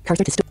 Audio.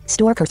 Cursor to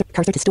store cursor.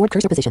 Cursor to stored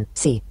cursor position.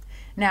 C.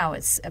 Now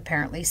it's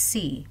apparently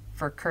C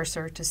for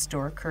cursor to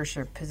store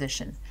cursor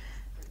position.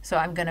 So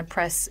I'm going to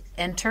press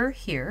enter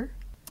here.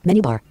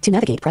 Menu bar. To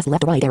navigate, press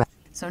left or right arrow.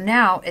 So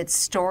now it's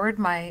stored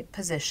my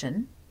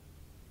position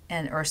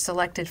or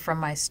selected from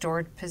my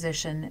stored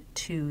position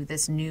to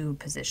this new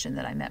position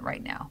that I'm at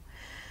right now.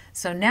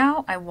 So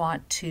now I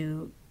want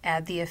to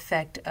add the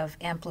effect of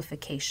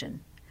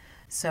amplification.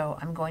 So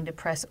I'm going to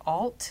press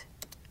Alt.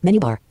 Menu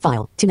bar.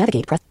 File. To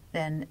navigate, press.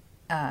 Then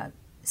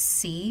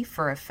C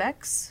for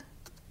effects.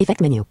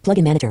 Effect menu.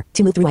 Plugin manager.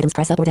 To move through items,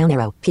 press up or down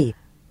arrow. P.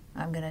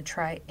 I'm going to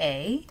try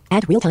A.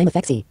 Add real-time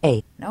effects. E.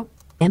 A. Nope.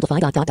 Amplify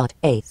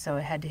A. So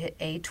I had to hit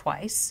A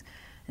twice.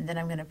 And then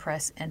I'm going to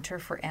press enter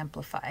for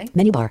amplify.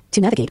 Menu bar.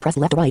 To navigate, press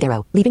left or right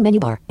arrow. Leaving menu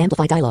bar.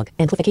 Amplify dialog.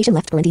 Amplification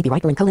left dB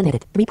right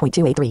edit.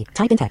 3.283.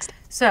 Type in text.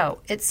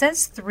 So it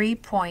says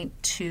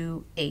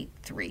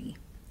 3.283.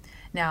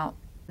 Now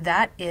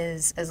that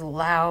is as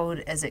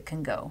loud as it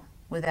can go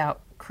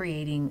without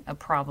creating a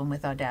problem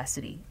with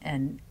Audacity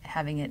and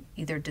having it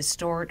either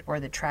distort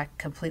or the track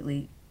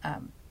completely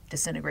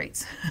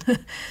disintegrates.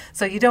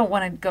 So you don't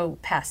want to go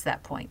past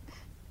that point.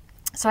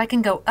 So I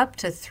can go up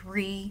to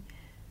 3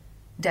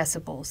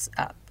 decibels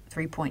up,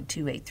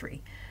 3.283.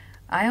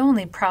 I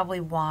only probably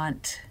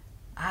want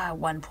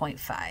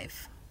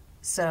 1.5.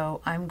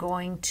 So I'm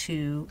going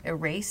to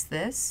erase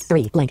this.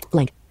 3 blank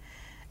blank.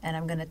 And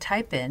I'm going to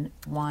type in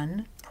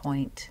 1.5.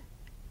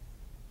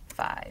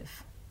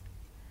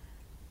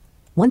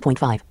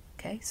 1.5.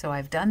 Okay, so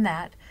I've done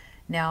that.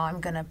 Now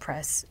I'm going to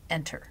press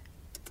enter.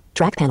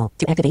 Track panel.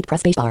 To activate,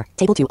 press spacebar.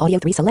 Table 2 audio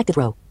 3 selected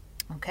row.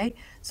 Okay,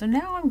 so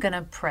now I'm going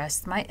to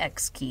press my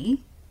X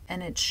key,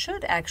 and it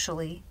should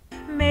actually,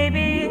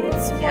 maybe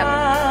it's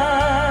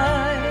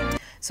why.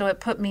 So it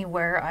put me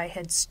where I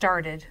had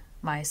started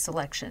my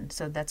selection.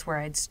 So that's where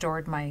I'd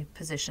stored my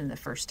position the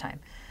first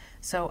time.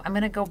 So I'm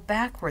going to go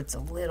backwards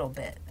a little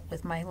bit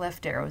with my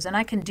left arrows, and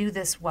I can do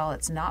this while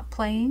it's not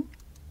playing.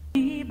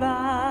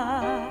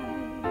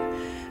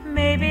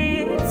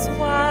 Maybe it's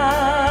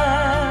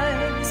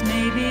wise,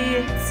 maybe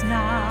it's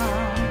not.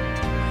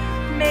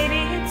 Maybe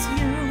it's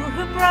you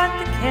who brought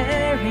the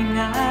caring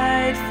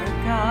I'd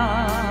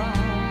forgot.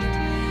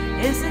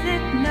 Isn't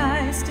it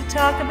nice to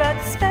talk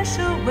about the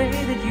special way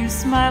that you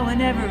smile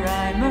whenever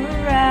I'm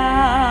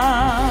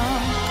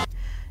around?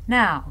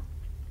 Now,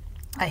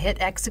 I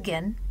hit X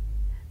again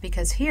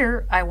because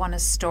here I want to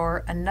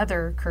store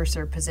another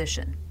cursor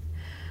position.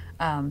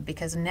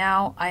 Because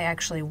now I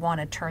actually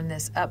want to turn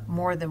this up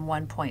more than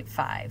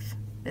 1.5,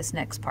 this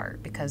next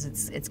part, because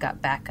it's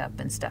got backup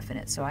and stuff in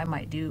it. So I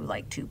might do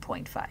like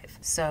 2.5.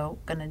 So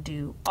gonna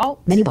do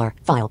Alt. Menu bar.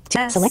 File.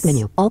 Select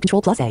menu. Alt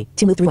Control plus A.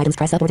 To move through items,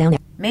 press up or down.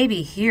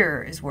 Maybe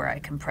here is where I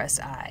can press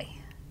I.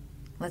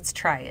 Let's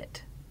try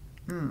it.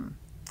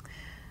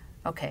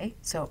 Okay,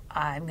 so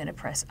I'm gonna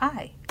press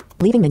I.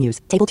 Leaving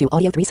menus. Table 2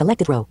 audio 3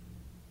 selected row.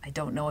 I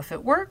don't know if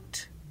it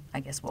worked.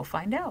 I guess we'll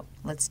find out.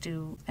 Let's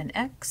do an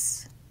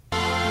X.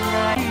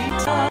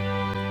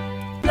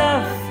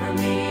 Love for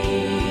me.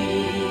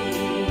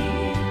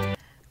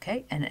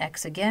 Okay, and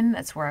X again.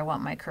 That's where I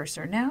want my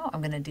cursor now.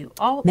 I'm going to do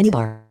Alt. Menu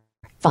bar.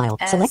 File.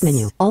 S, select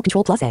menu. Alt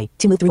Control plus A.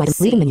 To move through items.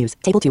 C. Leaving menus.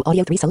 Table 2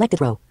 audio 3 selected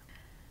row.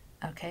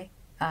 Okay,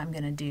 I'm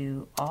going to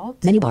do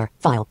Alt. Menu bar.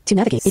 File. To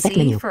navigate. Effect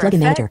menu. Plugin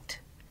manager.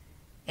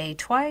 A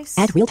twice.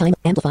 Add real time.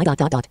 Amplify And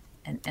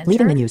enter.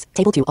 Leaving menus.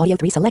 Table 2 audio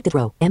 3 selected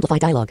row. Amplify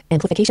dialog.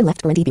 Amplification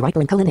left dB right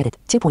edit.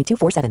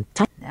 2.247.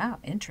 Type. Now,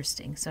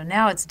 interesting. So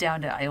now it's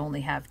down to I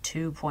only have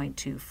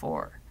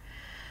 2.24.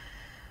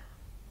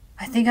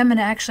 I think I'm going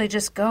to actually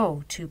just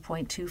go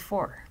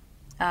 2.24.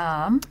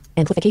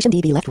 Amplification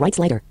dB left right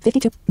slider.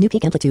 52. New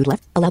peak amplitude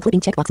left. Allow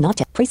clipping checkbox not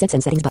checked. Presets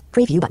and settings button.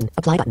 Preview button.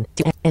 Apply button.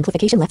 To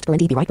amplification left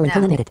dB right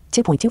edit.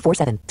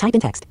 2.247. Type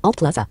in text. Alt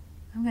plus A.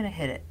 I'm going to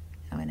hit it.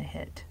 I'm going to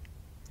hit.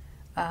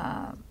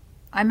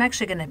 I'm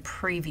actually going to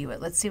preview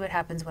it. Let's see what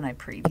happens when I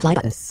preview Apply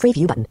button. this.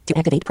 Preview button. To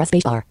activate, press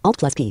spacebar. Alt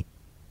plus P.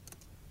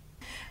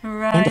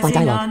 Rising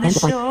dialog. on the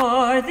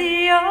shore,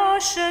 the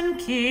ocean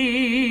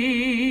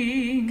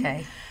king.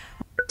 Okay.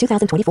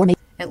 2024 May.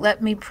 It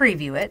let me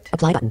preview it.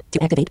 Apply button.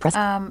 To activate, press.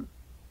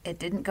 It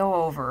didn't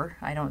go over,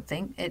 I don't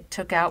think. It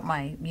took out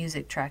my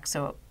music track,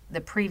 so the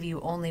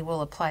preview only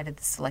will apply to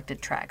the selected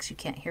tracks. You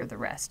can't hear the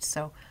rest.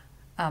 So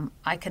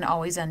I can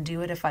always undo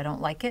it if I don't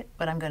like it,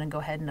 but I'm going to go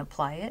ahead and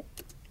apply it.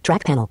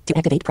 Track panel. To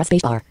activate, press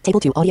spacebar. Table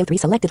 2 audio 3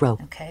 selected row.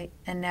 Okay,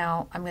 and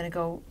now I'm going to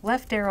go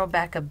left arrow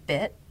back a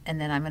bit, and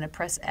then I'm going to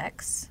press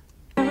X.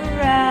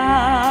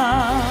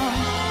 Around,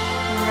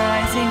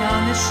 rising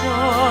on the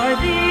shore,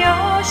 the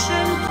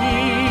ocean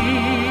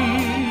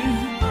king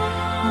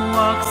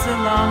walks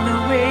along the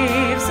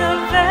waves of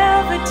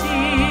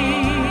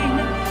velveteen.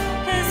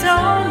 His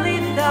only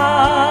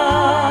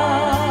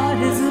thought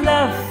is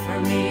love for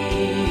me.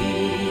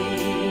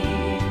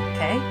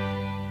 Okay.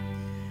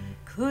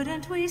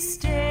 Couldn't we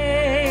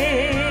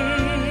stay,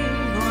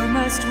 or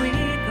must we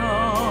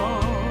go?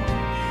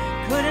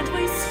 Couldn't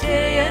we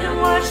stay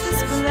and watch the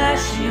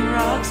splashy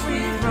rocks we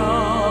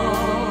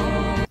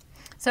throw?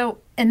 So,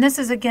 and this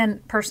is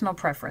again personal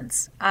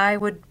preference. I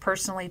would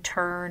personally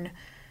turn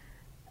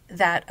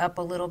that up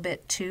a little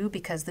bit too,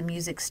 because the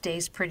music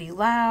stays pretty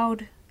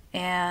loud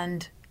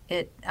and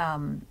it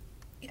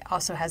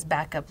also has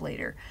backup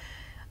later.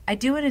 I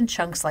do it in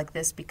chunks like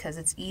this because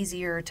it's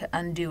easier to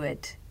undo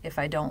it if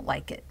I don't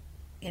like it.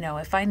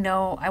 If I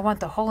know I want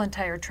the whole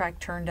entire track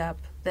turned up,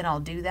 then I'll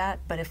do that.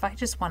 But if I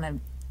just want to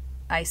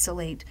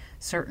isolate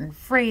certain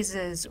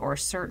phrases or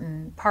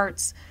certain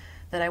parts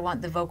that I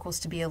want the vocals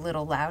to be a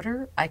little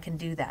louder, I can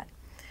do that.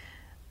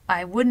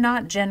 I would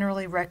not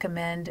generally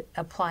recommend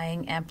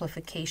applying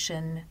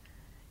amplification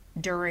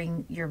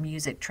during your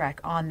music track,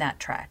 on that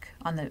track,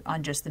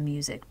 on just the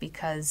music,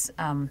 because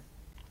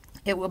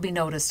it will be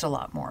noticed a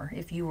lot more.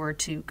 If you were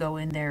to go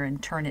in there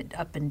and turn it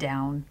up and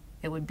down,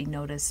 it would be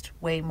noticed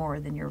way more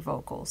than your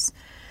vocals.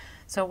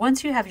 So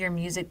once you have your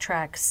music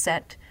track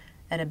set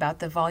at about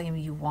the volume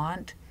you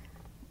want,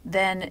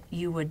 then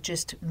you would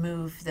just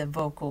move the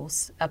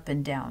vocals up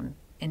and down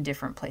in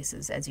different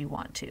places as you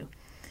want to.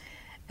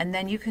 And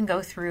then you can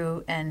go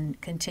through and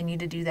continue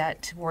to do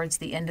that towards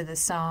the end of the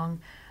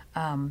song.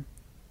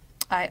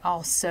 I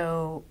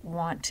also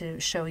want to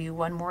show you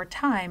one more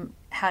time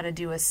how to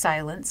do a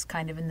silence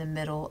kind of in the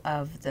middle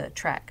of the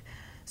track.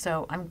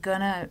 So I'm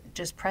gonna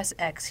just press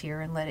X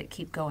here and let it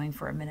keep going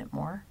for a minute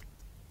more.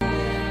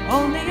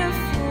 Only a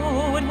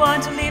fool would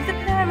want to leave the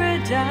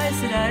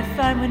paradise that I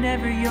find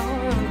whenever you're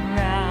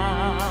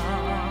around.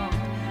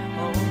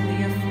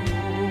 Only a fool.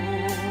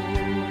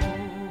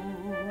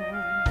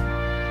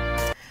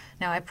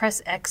 Now I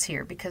press X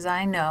here because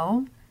I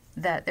know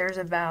that there's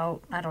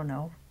about,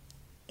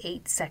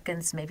 8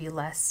 seconds, maybe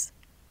less,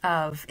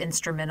 of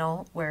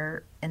instrumental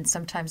and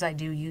sometimes I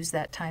do use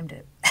that time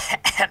to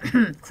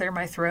clear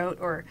my throat,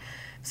 or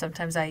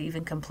sometimes I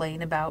even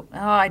complain about,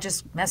 I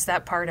just messed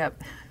that part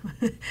up.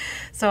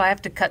 So I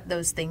have to cut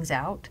those things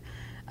out.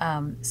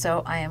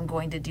 So I am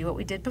going to do what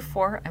we did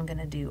before. I'm going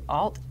to do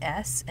Alt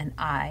S and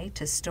I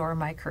to store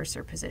my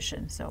cursor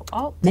position. So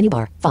Alt Menu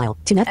bar, File,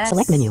 Tune S,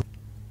 select menu.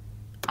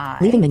 I.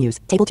 Leaving menus,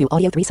 Table 2,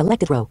 Audio 3,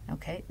 selected row.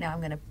 Okay, now I'm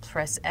going to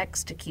press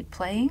X to keep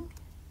playing.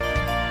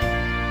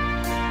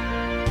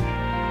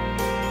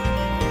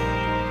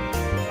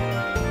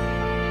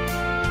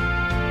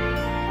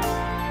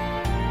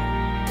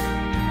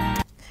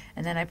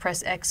 And then I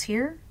press X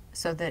here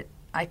so that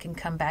I can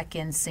come back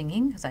in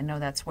singing, because I know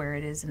that's where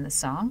it is in the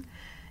song.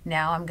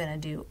 Now I'm going to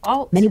do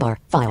Alt Menu bar,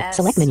 File, S,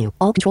 select menu,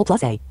 Alt Control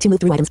plus A. To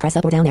move through items, press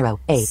up or down arrow,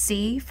 A.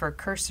 C for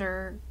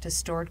cursor to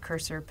stored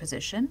cursor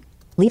position.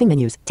 Leaving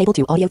menus, Table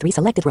 2, Audio 3,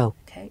 selected row.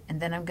 Okay,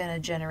 and then I'm going to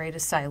generate a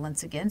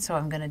silence again, so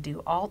I'm going to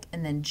do Alt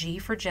and then G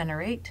for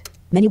generate.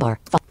 Menu bar,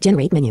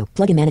 Generate menu,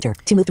 Plugin Manager.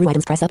 To move through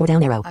items, press up or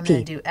down arrow, I'm P.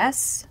 going to do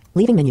S.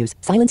 Leaving menus,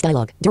 silence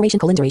dialog, duration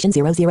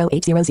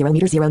 00800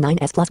 meter 09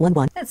 S plus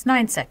 11. That's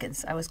 9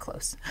 seconds. I was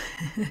close.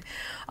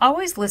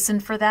 Always listen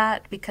for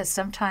that, because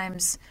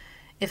sometimes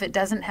if it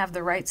doesn't have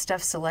the right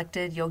stuff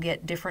selected, you'll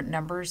get different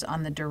numbers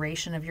on the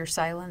duration of your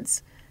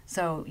silence.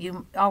 So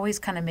you always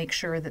kind of make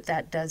sure that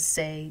that does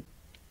say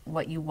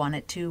what you want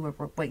it to, or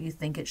what you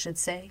think it should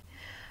say.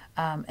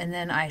 And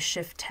then I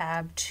shift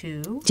tab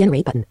to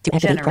Generate button. To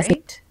activate, press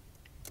generate.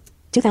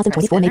 2024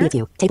 Press Media enter.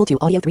 View, Table 2,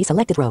 Audio 3,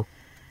 selected row.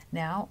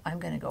 Now I'm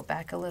going to go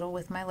back a little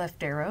with my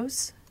left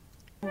arrows.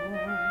 Yep.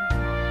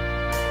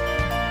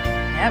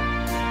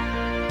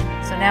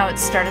 So now it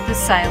started the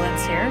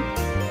silence here.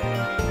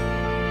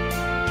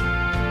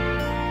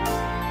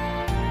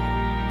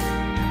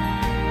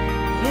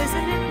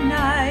 Isn't it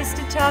nice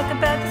to talk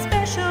about the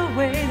special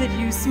way that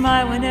you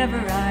smile whenever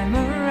I'm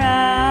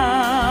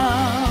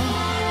around?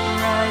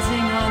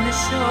 Rising on the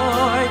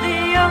shore,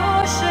 the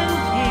ocean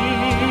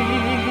king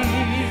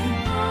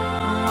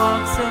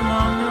walks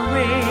along the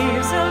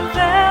waves of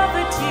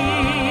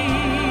velveteen.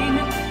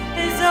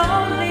 His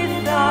only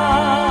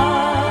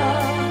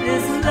thought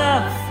is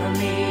love for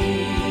me.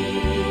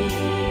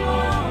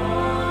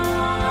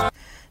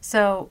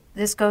 So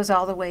this goes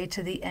all the way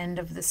to the end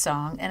of the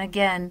song. And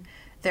again,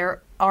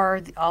 there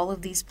are all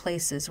of these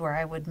places where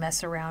I would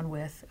mess around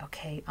with,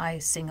 okay, I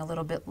sing a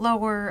little bit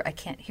lower, I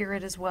can't hear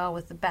it as well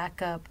with the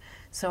backup,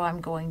 so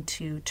I'm going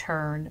to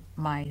turn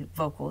my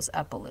vocals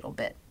up a little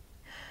bit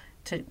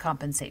to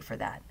compensate for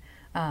that.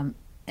 And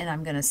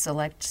I'm going to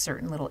select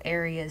certain little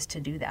areas to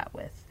do that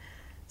with.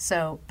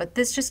 So, but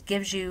this just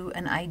gives you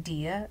an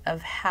idea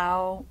of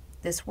how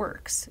this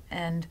works,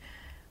 and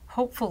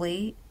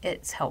hopefully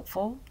it's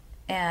helpful.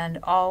 And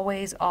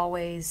always,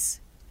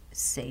 always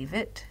save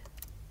it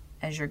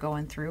as you're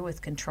going through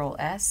with Control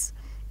S.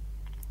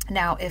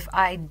 Now, if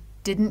I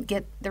didn't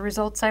get the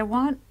results I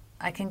want,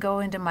 I can go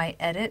into my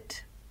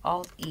Edit,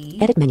 Alt E.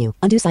 Edit menu,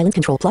 undo silence,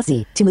 Control plus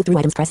Z. To move through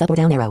items, press up or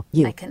down arrow,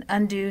 U. I can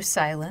undo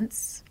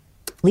silence.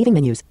 Leaving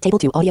menus, Table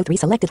 2, Audio 3,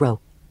 selected row.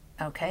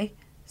 Okay,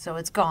 so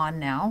it's gone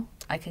now.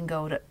 I can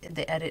go to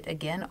the Edit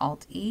again,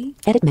 Alt E.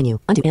 Edit menu,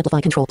 undo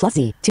amplify, Control plus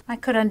Z. To I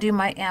could undo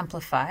my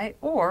amplify,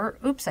 or,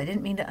 oops, I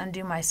didn't mean to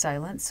undo my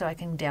silence, so I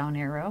can down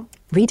arrow,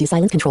 redo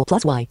silence, Control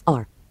plus Y,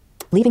 R.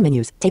 Leaving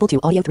menus, Table 2,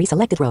 Audio 3,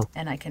 selected row.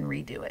 and I can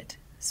redo it.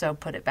 So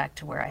put it back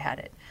to where I had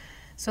it.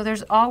 So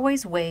there's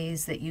always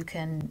ways that you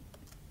can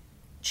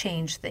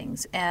change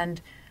things.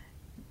 And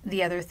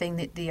the other thing,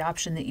 that the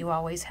option that you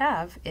always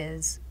have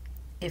is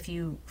if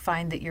you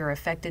find that your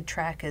affected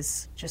track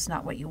is just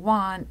not what you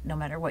want, no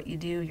matter what you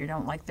do, you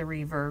don't like the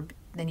reverb,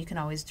 then you can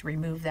always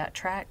remove that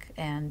track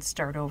and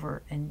start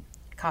over and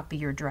copy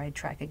your dried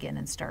track again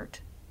and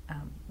start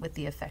with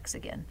the effects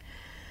again.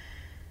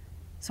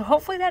 So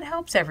hopefully that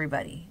helps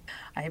everybody.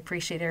 I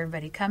appreciate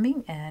everybody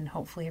coming, and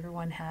hopefully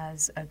everyone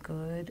has a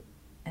good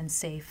and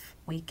safe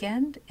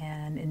weekend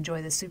and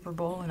enjoy the Super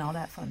Bowl and all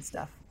that fun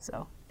stuff.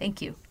 So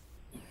thank you.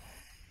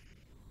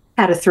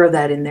 Had to throw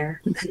that in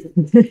there.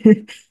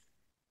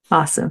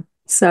 Awesome.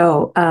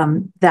 So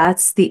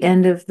that's the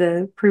end of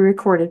the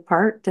pre-recorded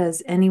part.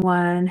 Does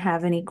anyone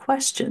have any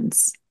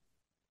questions?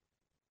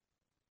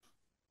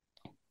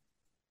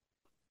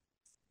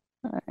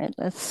 All right,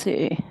 let's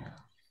see.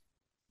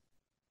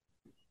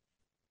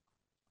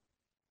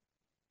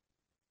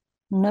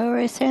 No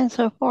raised hand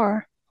so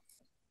far.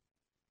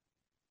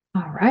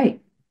 All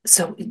right.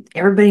 So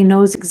everybody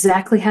knows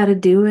exactly how to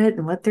do it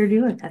and what they're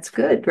doing. That's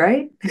good,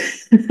 right?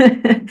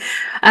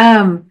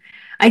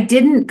 I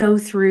didn't go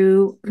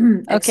through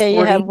Okay,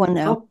 you have exporting. one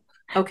now.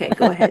 Oh, okay,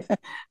 go ahead.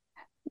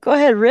 Go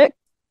ahead, Rick.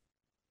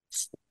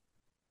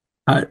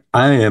 I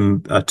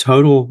am a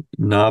total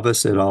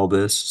novice at all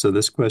this, so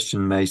this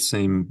question may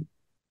seem,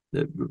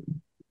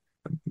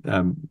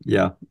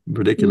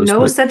 ridiculous. No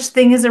But such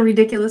thing as a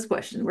ridiculous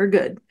question. We're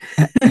good.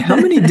 how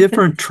many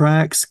different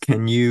tracks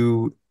can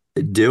you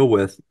deal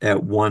with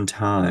at one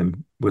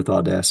time with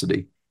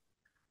Audacity?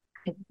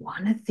 I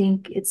want to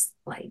think it's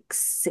like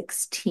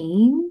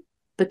 16,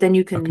 but then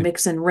you can Okay.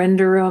 mix and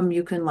render them.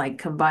 You can like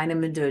combine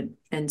them into,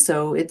 and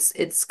so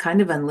it's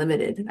kind of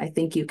unlimited. I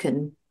think you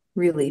can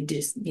really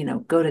just,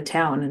 go to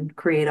town and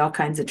create all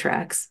kinds of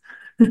tracks.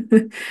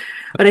 But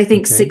I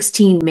think Okay.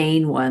 16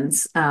 main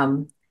ones.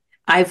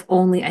 I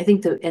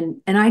think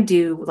and I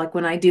do, like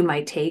when I do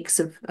my takes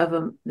of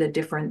them, the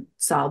different,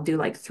 so I'll do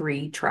like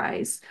 3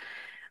 tries.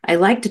 I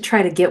like to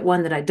try to get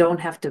one that I don't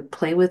have to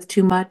play with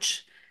too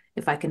much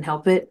if I can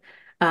help it.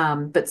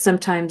 But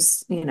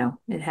sometimes,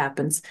 it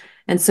happens.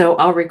 And so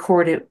I'll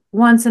record it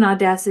once in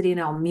Audacity and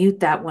I'll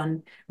mute that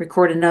one,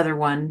 record another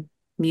one,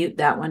 mute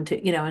that one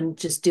to, and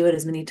just do it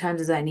as many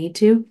times as I need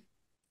to.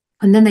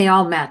 And then they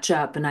all match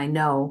up and I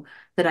know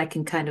that I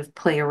can kind of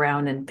play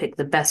around and pick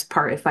the best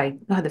part.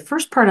 The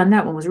first part on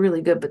that one was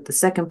really good, but the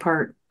second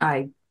part,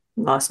 I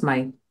lost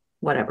my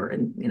whatever.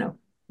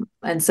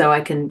 And so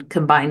I can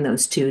combine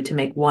those two to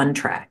make one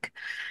track.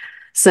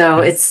 So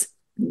Okay. it's,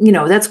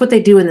 that's what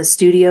they do in the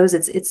studios.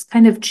 It's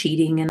kind of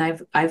cheating. And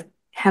I've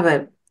have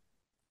a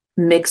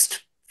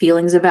mixed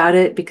feelings about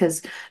it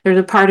because there's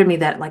a part of me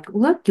that like,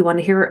 look, you want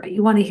to hear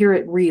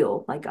it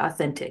real, like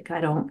authentic.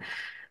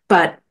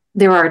 But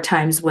there are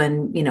times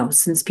when,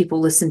 since people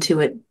listen to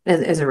it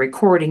as a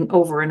recording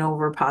over and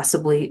over,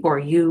 possibly, or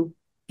you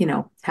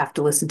have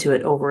to listen to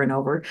it over and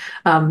over,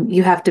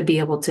 you have to be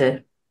able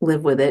to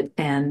live with it.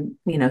 And,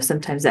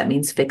 sometimes that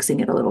means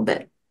fixing it a little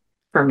bit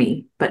for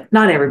me, but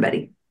not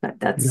everybody. But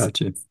that's,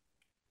 Gotcha.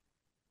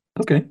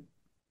 Okay.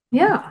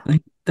 yeah,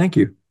 Thank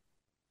you.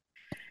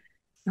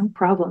 no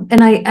problem.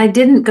 And I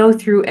didn't go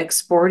through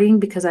exporting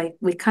because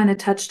we kind of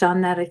touched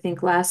on that, I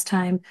think, last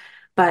time.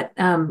 But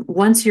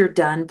once you're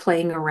done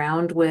playing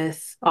around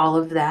with all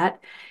of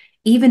that,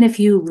 even if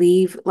you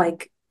leave,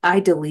 like I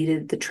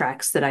deleted the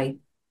tracks that I,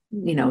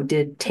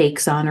 did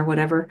takes on or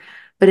whatever.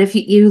 But if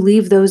you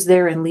leave those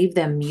there and leave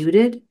them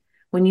muted,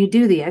 when you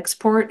do the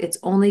export, it's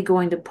only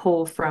going to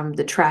pull from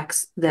the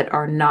tracks that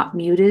are not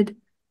muted.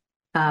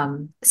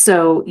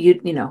 So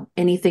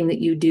anything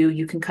that you do,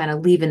 you can kind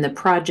of leave in the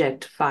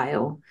project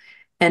file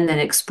and then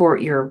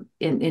export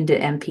into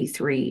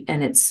MP3,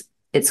 and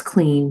it's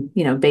clean,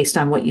 based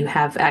on what you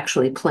have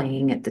actually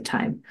playing at the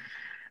time.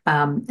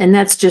 And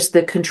that's just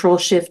the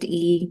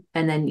Control-Shift-E,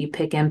 and then you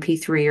pick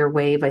MP3 or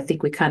WAV. I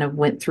think we kind of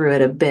went through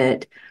it a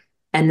bit,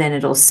 and then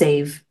it'll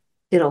save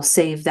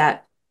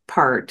that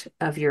part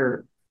of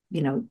your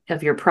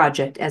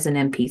project as an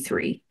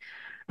MP3.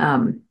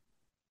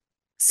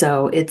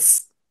 So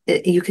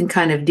you can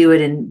kind of do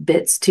it in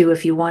bits too.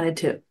 If you wanted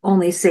to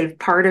only save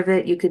part of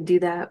it, you could do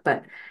that,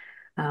 but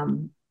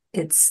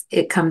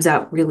it comes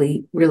out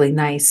really, really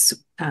nice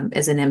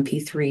as an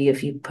MP3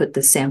 if you put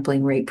the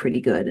sampling rate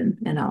pretty good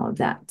and all of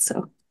that.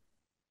 So.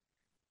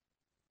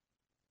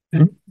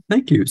 Okay.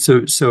 Thank you.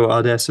 So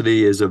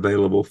Audacity is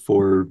available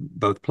for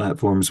both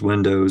platforms,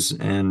 Windows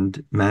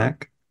and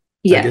Mac,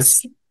 I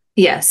guess?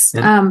 Yes.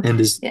 And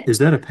is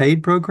that a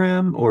paid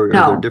program, or are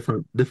there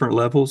No. different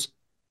levels?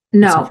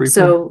 It's a No, free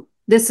so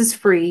this is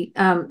free.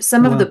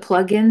 Some of Wow. the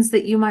plugins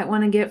that you might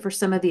want to get for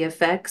some of the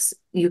effects,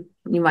 you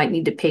might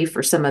need to pay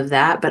for some of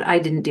that, but I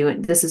didn't do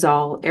it. This is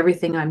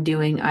everything I'm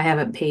doing, I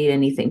haven't paid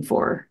anything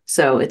for.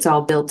 So it's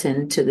all built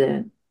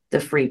into the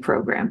free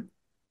program.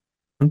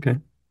 Okay.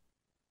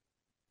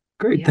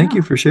 Great. Thank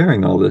you for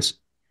sharing all this.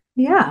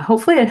 Yeah,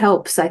 hopefully it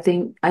helps. I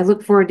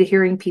look forward to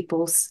hearing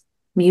people's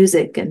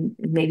music and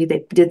maybe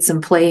they did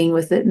some playing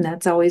with it, and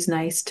that's always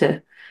nice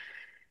to,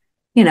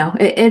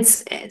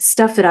 it's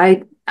stuff that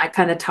I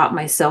kind of taught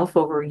myself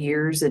over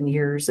years and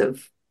years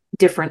of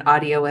different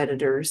audio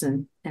editors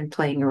and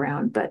playing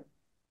around, but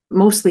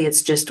mostly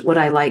it's just what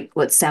I like,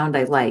 what sound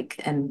I like.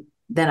 And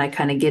then I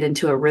kind of get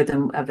into a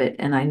rhythm of it,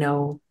 and I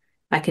know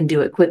I can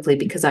do it quickly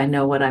because I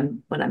know what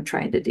I'm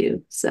trying to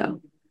do.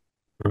 So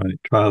Right.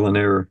 Trial and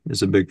error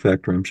is a big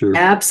factor, I'm sure.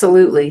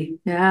 absolutely.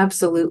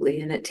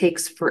 Absolutely. And it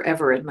takes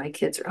forever. And my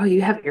kids are, oh,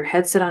 you have your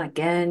headset on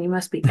again. You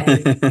must be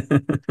editing.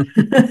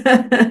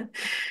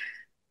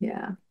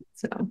 Yeah.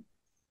 So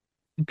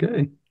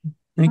Okay.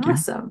 Thank you.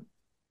 awesome.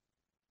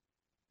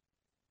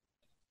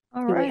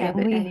 All Do we right, have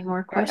and we any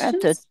more are at the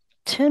questions?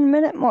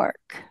 10-minute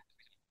mark.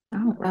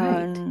 All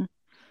right.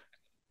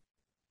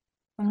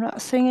 I'm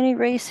not seeing any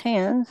raised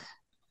hands.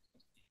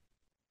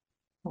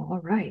 All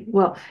right.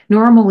 Well,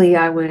 normally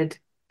I would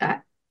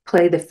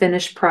play the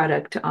finished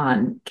product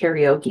on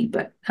karaoke,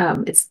 but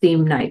it's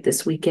theme night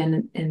this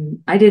weekend,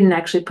 and I didn't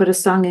actually put a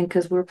song in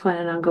because we're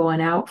planning on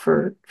going out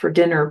for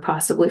dinner,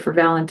 possibly for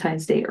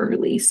Valentine's Day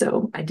early.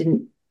 So I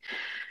didn't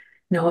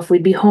know if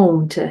we'd be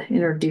home to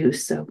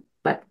introduce. So,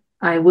 but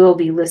I will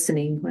be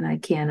listening when I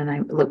can, and I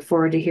look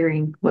forward to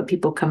hearing what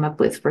people come up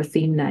with for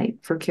theme night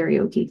for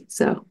karaoke.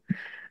 So,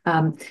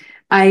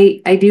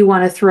 I do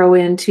want to throw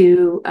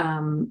into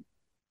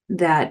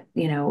that,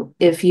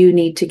 if you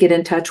need to get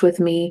in touch with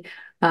me,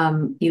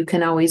 you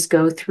can always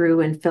go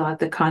through and fill out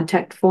the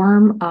contact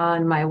form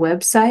on my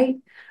website.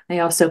 I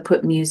also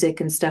put music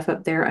and stuff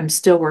up there. I'm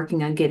still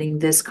working on getting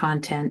this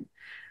content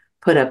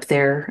put up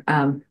there.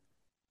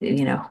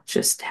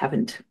 Just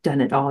haven't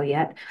done it all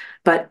yet.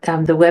 But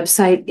the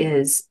website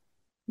is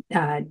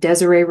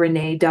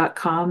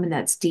DesireeRenae.com, and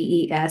that's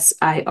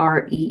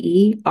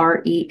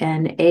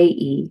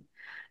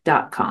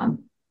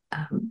DesireeRenae.com.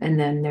 And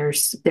then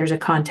there's a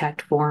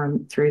contact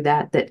form through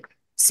that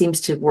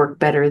seems to work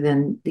better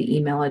than the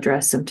email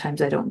address.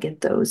 Sometimes I don't get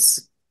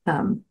those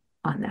on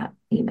that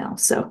email.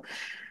 So,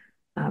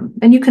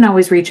 and you can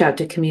always reach out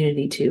to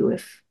community too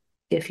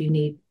if you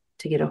need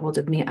to get a hold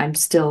of me. I'm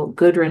still,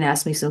 Gudrun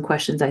asked me some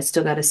questions. I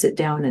still got to sit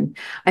down, and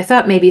I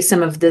thought maybe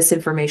some of this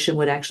information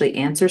would actually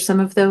answer some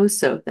of those.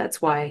 So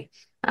that's why,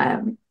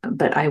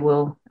 but I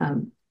will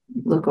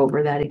look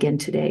over that again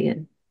today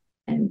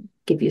and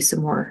give you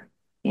some more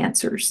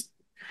answers.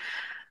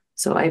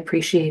 So I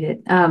appreciate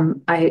it.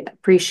 I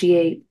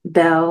appreciate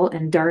Belle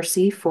and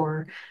Darcy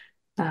for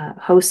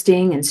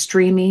hosting and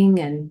streaming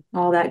and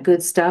all that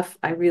good stuff.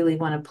 I really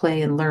want to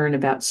play and learn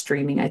about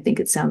streaming. I think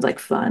it sounds like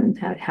fun,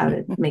 how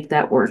to make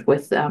that work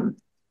with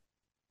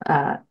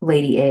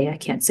Lady A. I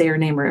can't say her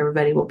name or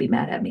everybody will be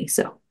mad at me.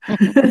 So,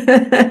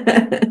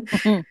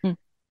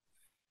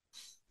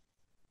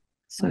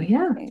 so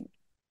yeah.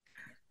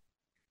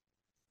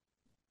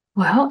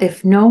 Well,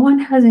 if no one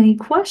has any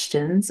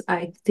questions,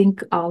 I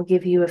think I'll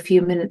give you a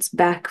few minutes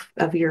back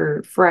of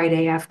your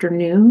Friday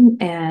afternoon.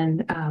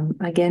 And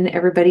again,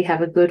 everybody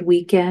have a good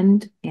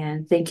weekend.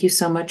 And thank you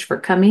so much for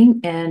coming.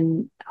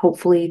 And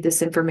hopefully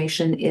this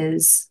information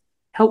is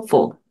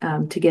helpful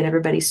to get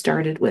everybody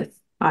started with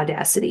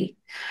Audacity.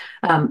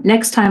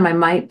 Next time I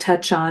might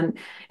touch on,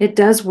 it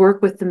does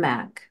work with the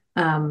Mac.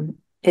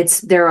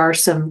 There are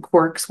some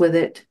quirks with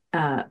it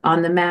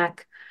on the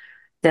Mac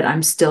that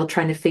I'm still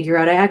trying to figure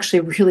out. I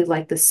actually really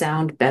like the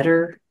sound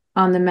better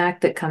on the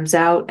Mac that comes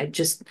out. I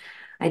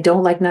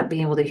don't like not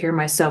being able to hear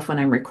myself when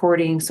I'm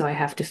recording, so I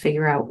have to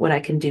figure out what I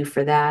can do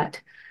for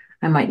that.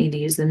 I might need to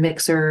use the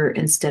mixer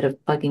instead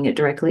of plugging it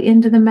directly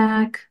into the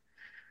Mac,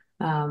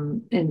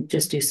 and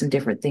just do some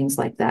different things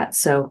like that.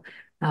 So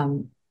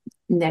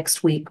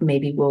next week,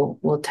 maybe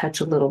we'll touch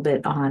a little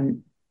bit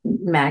on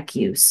Mac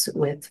use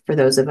for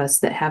those of us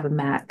that have a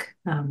Mac.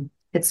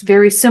 It's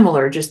very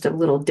similar, just a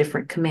little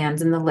different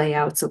commands, and the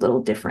layout's a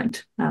little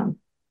different.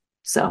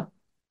 So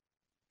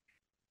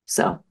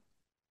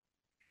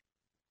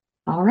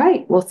all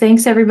right. Well,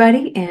 thanks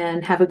everybody,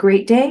 and have a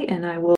great day. And I will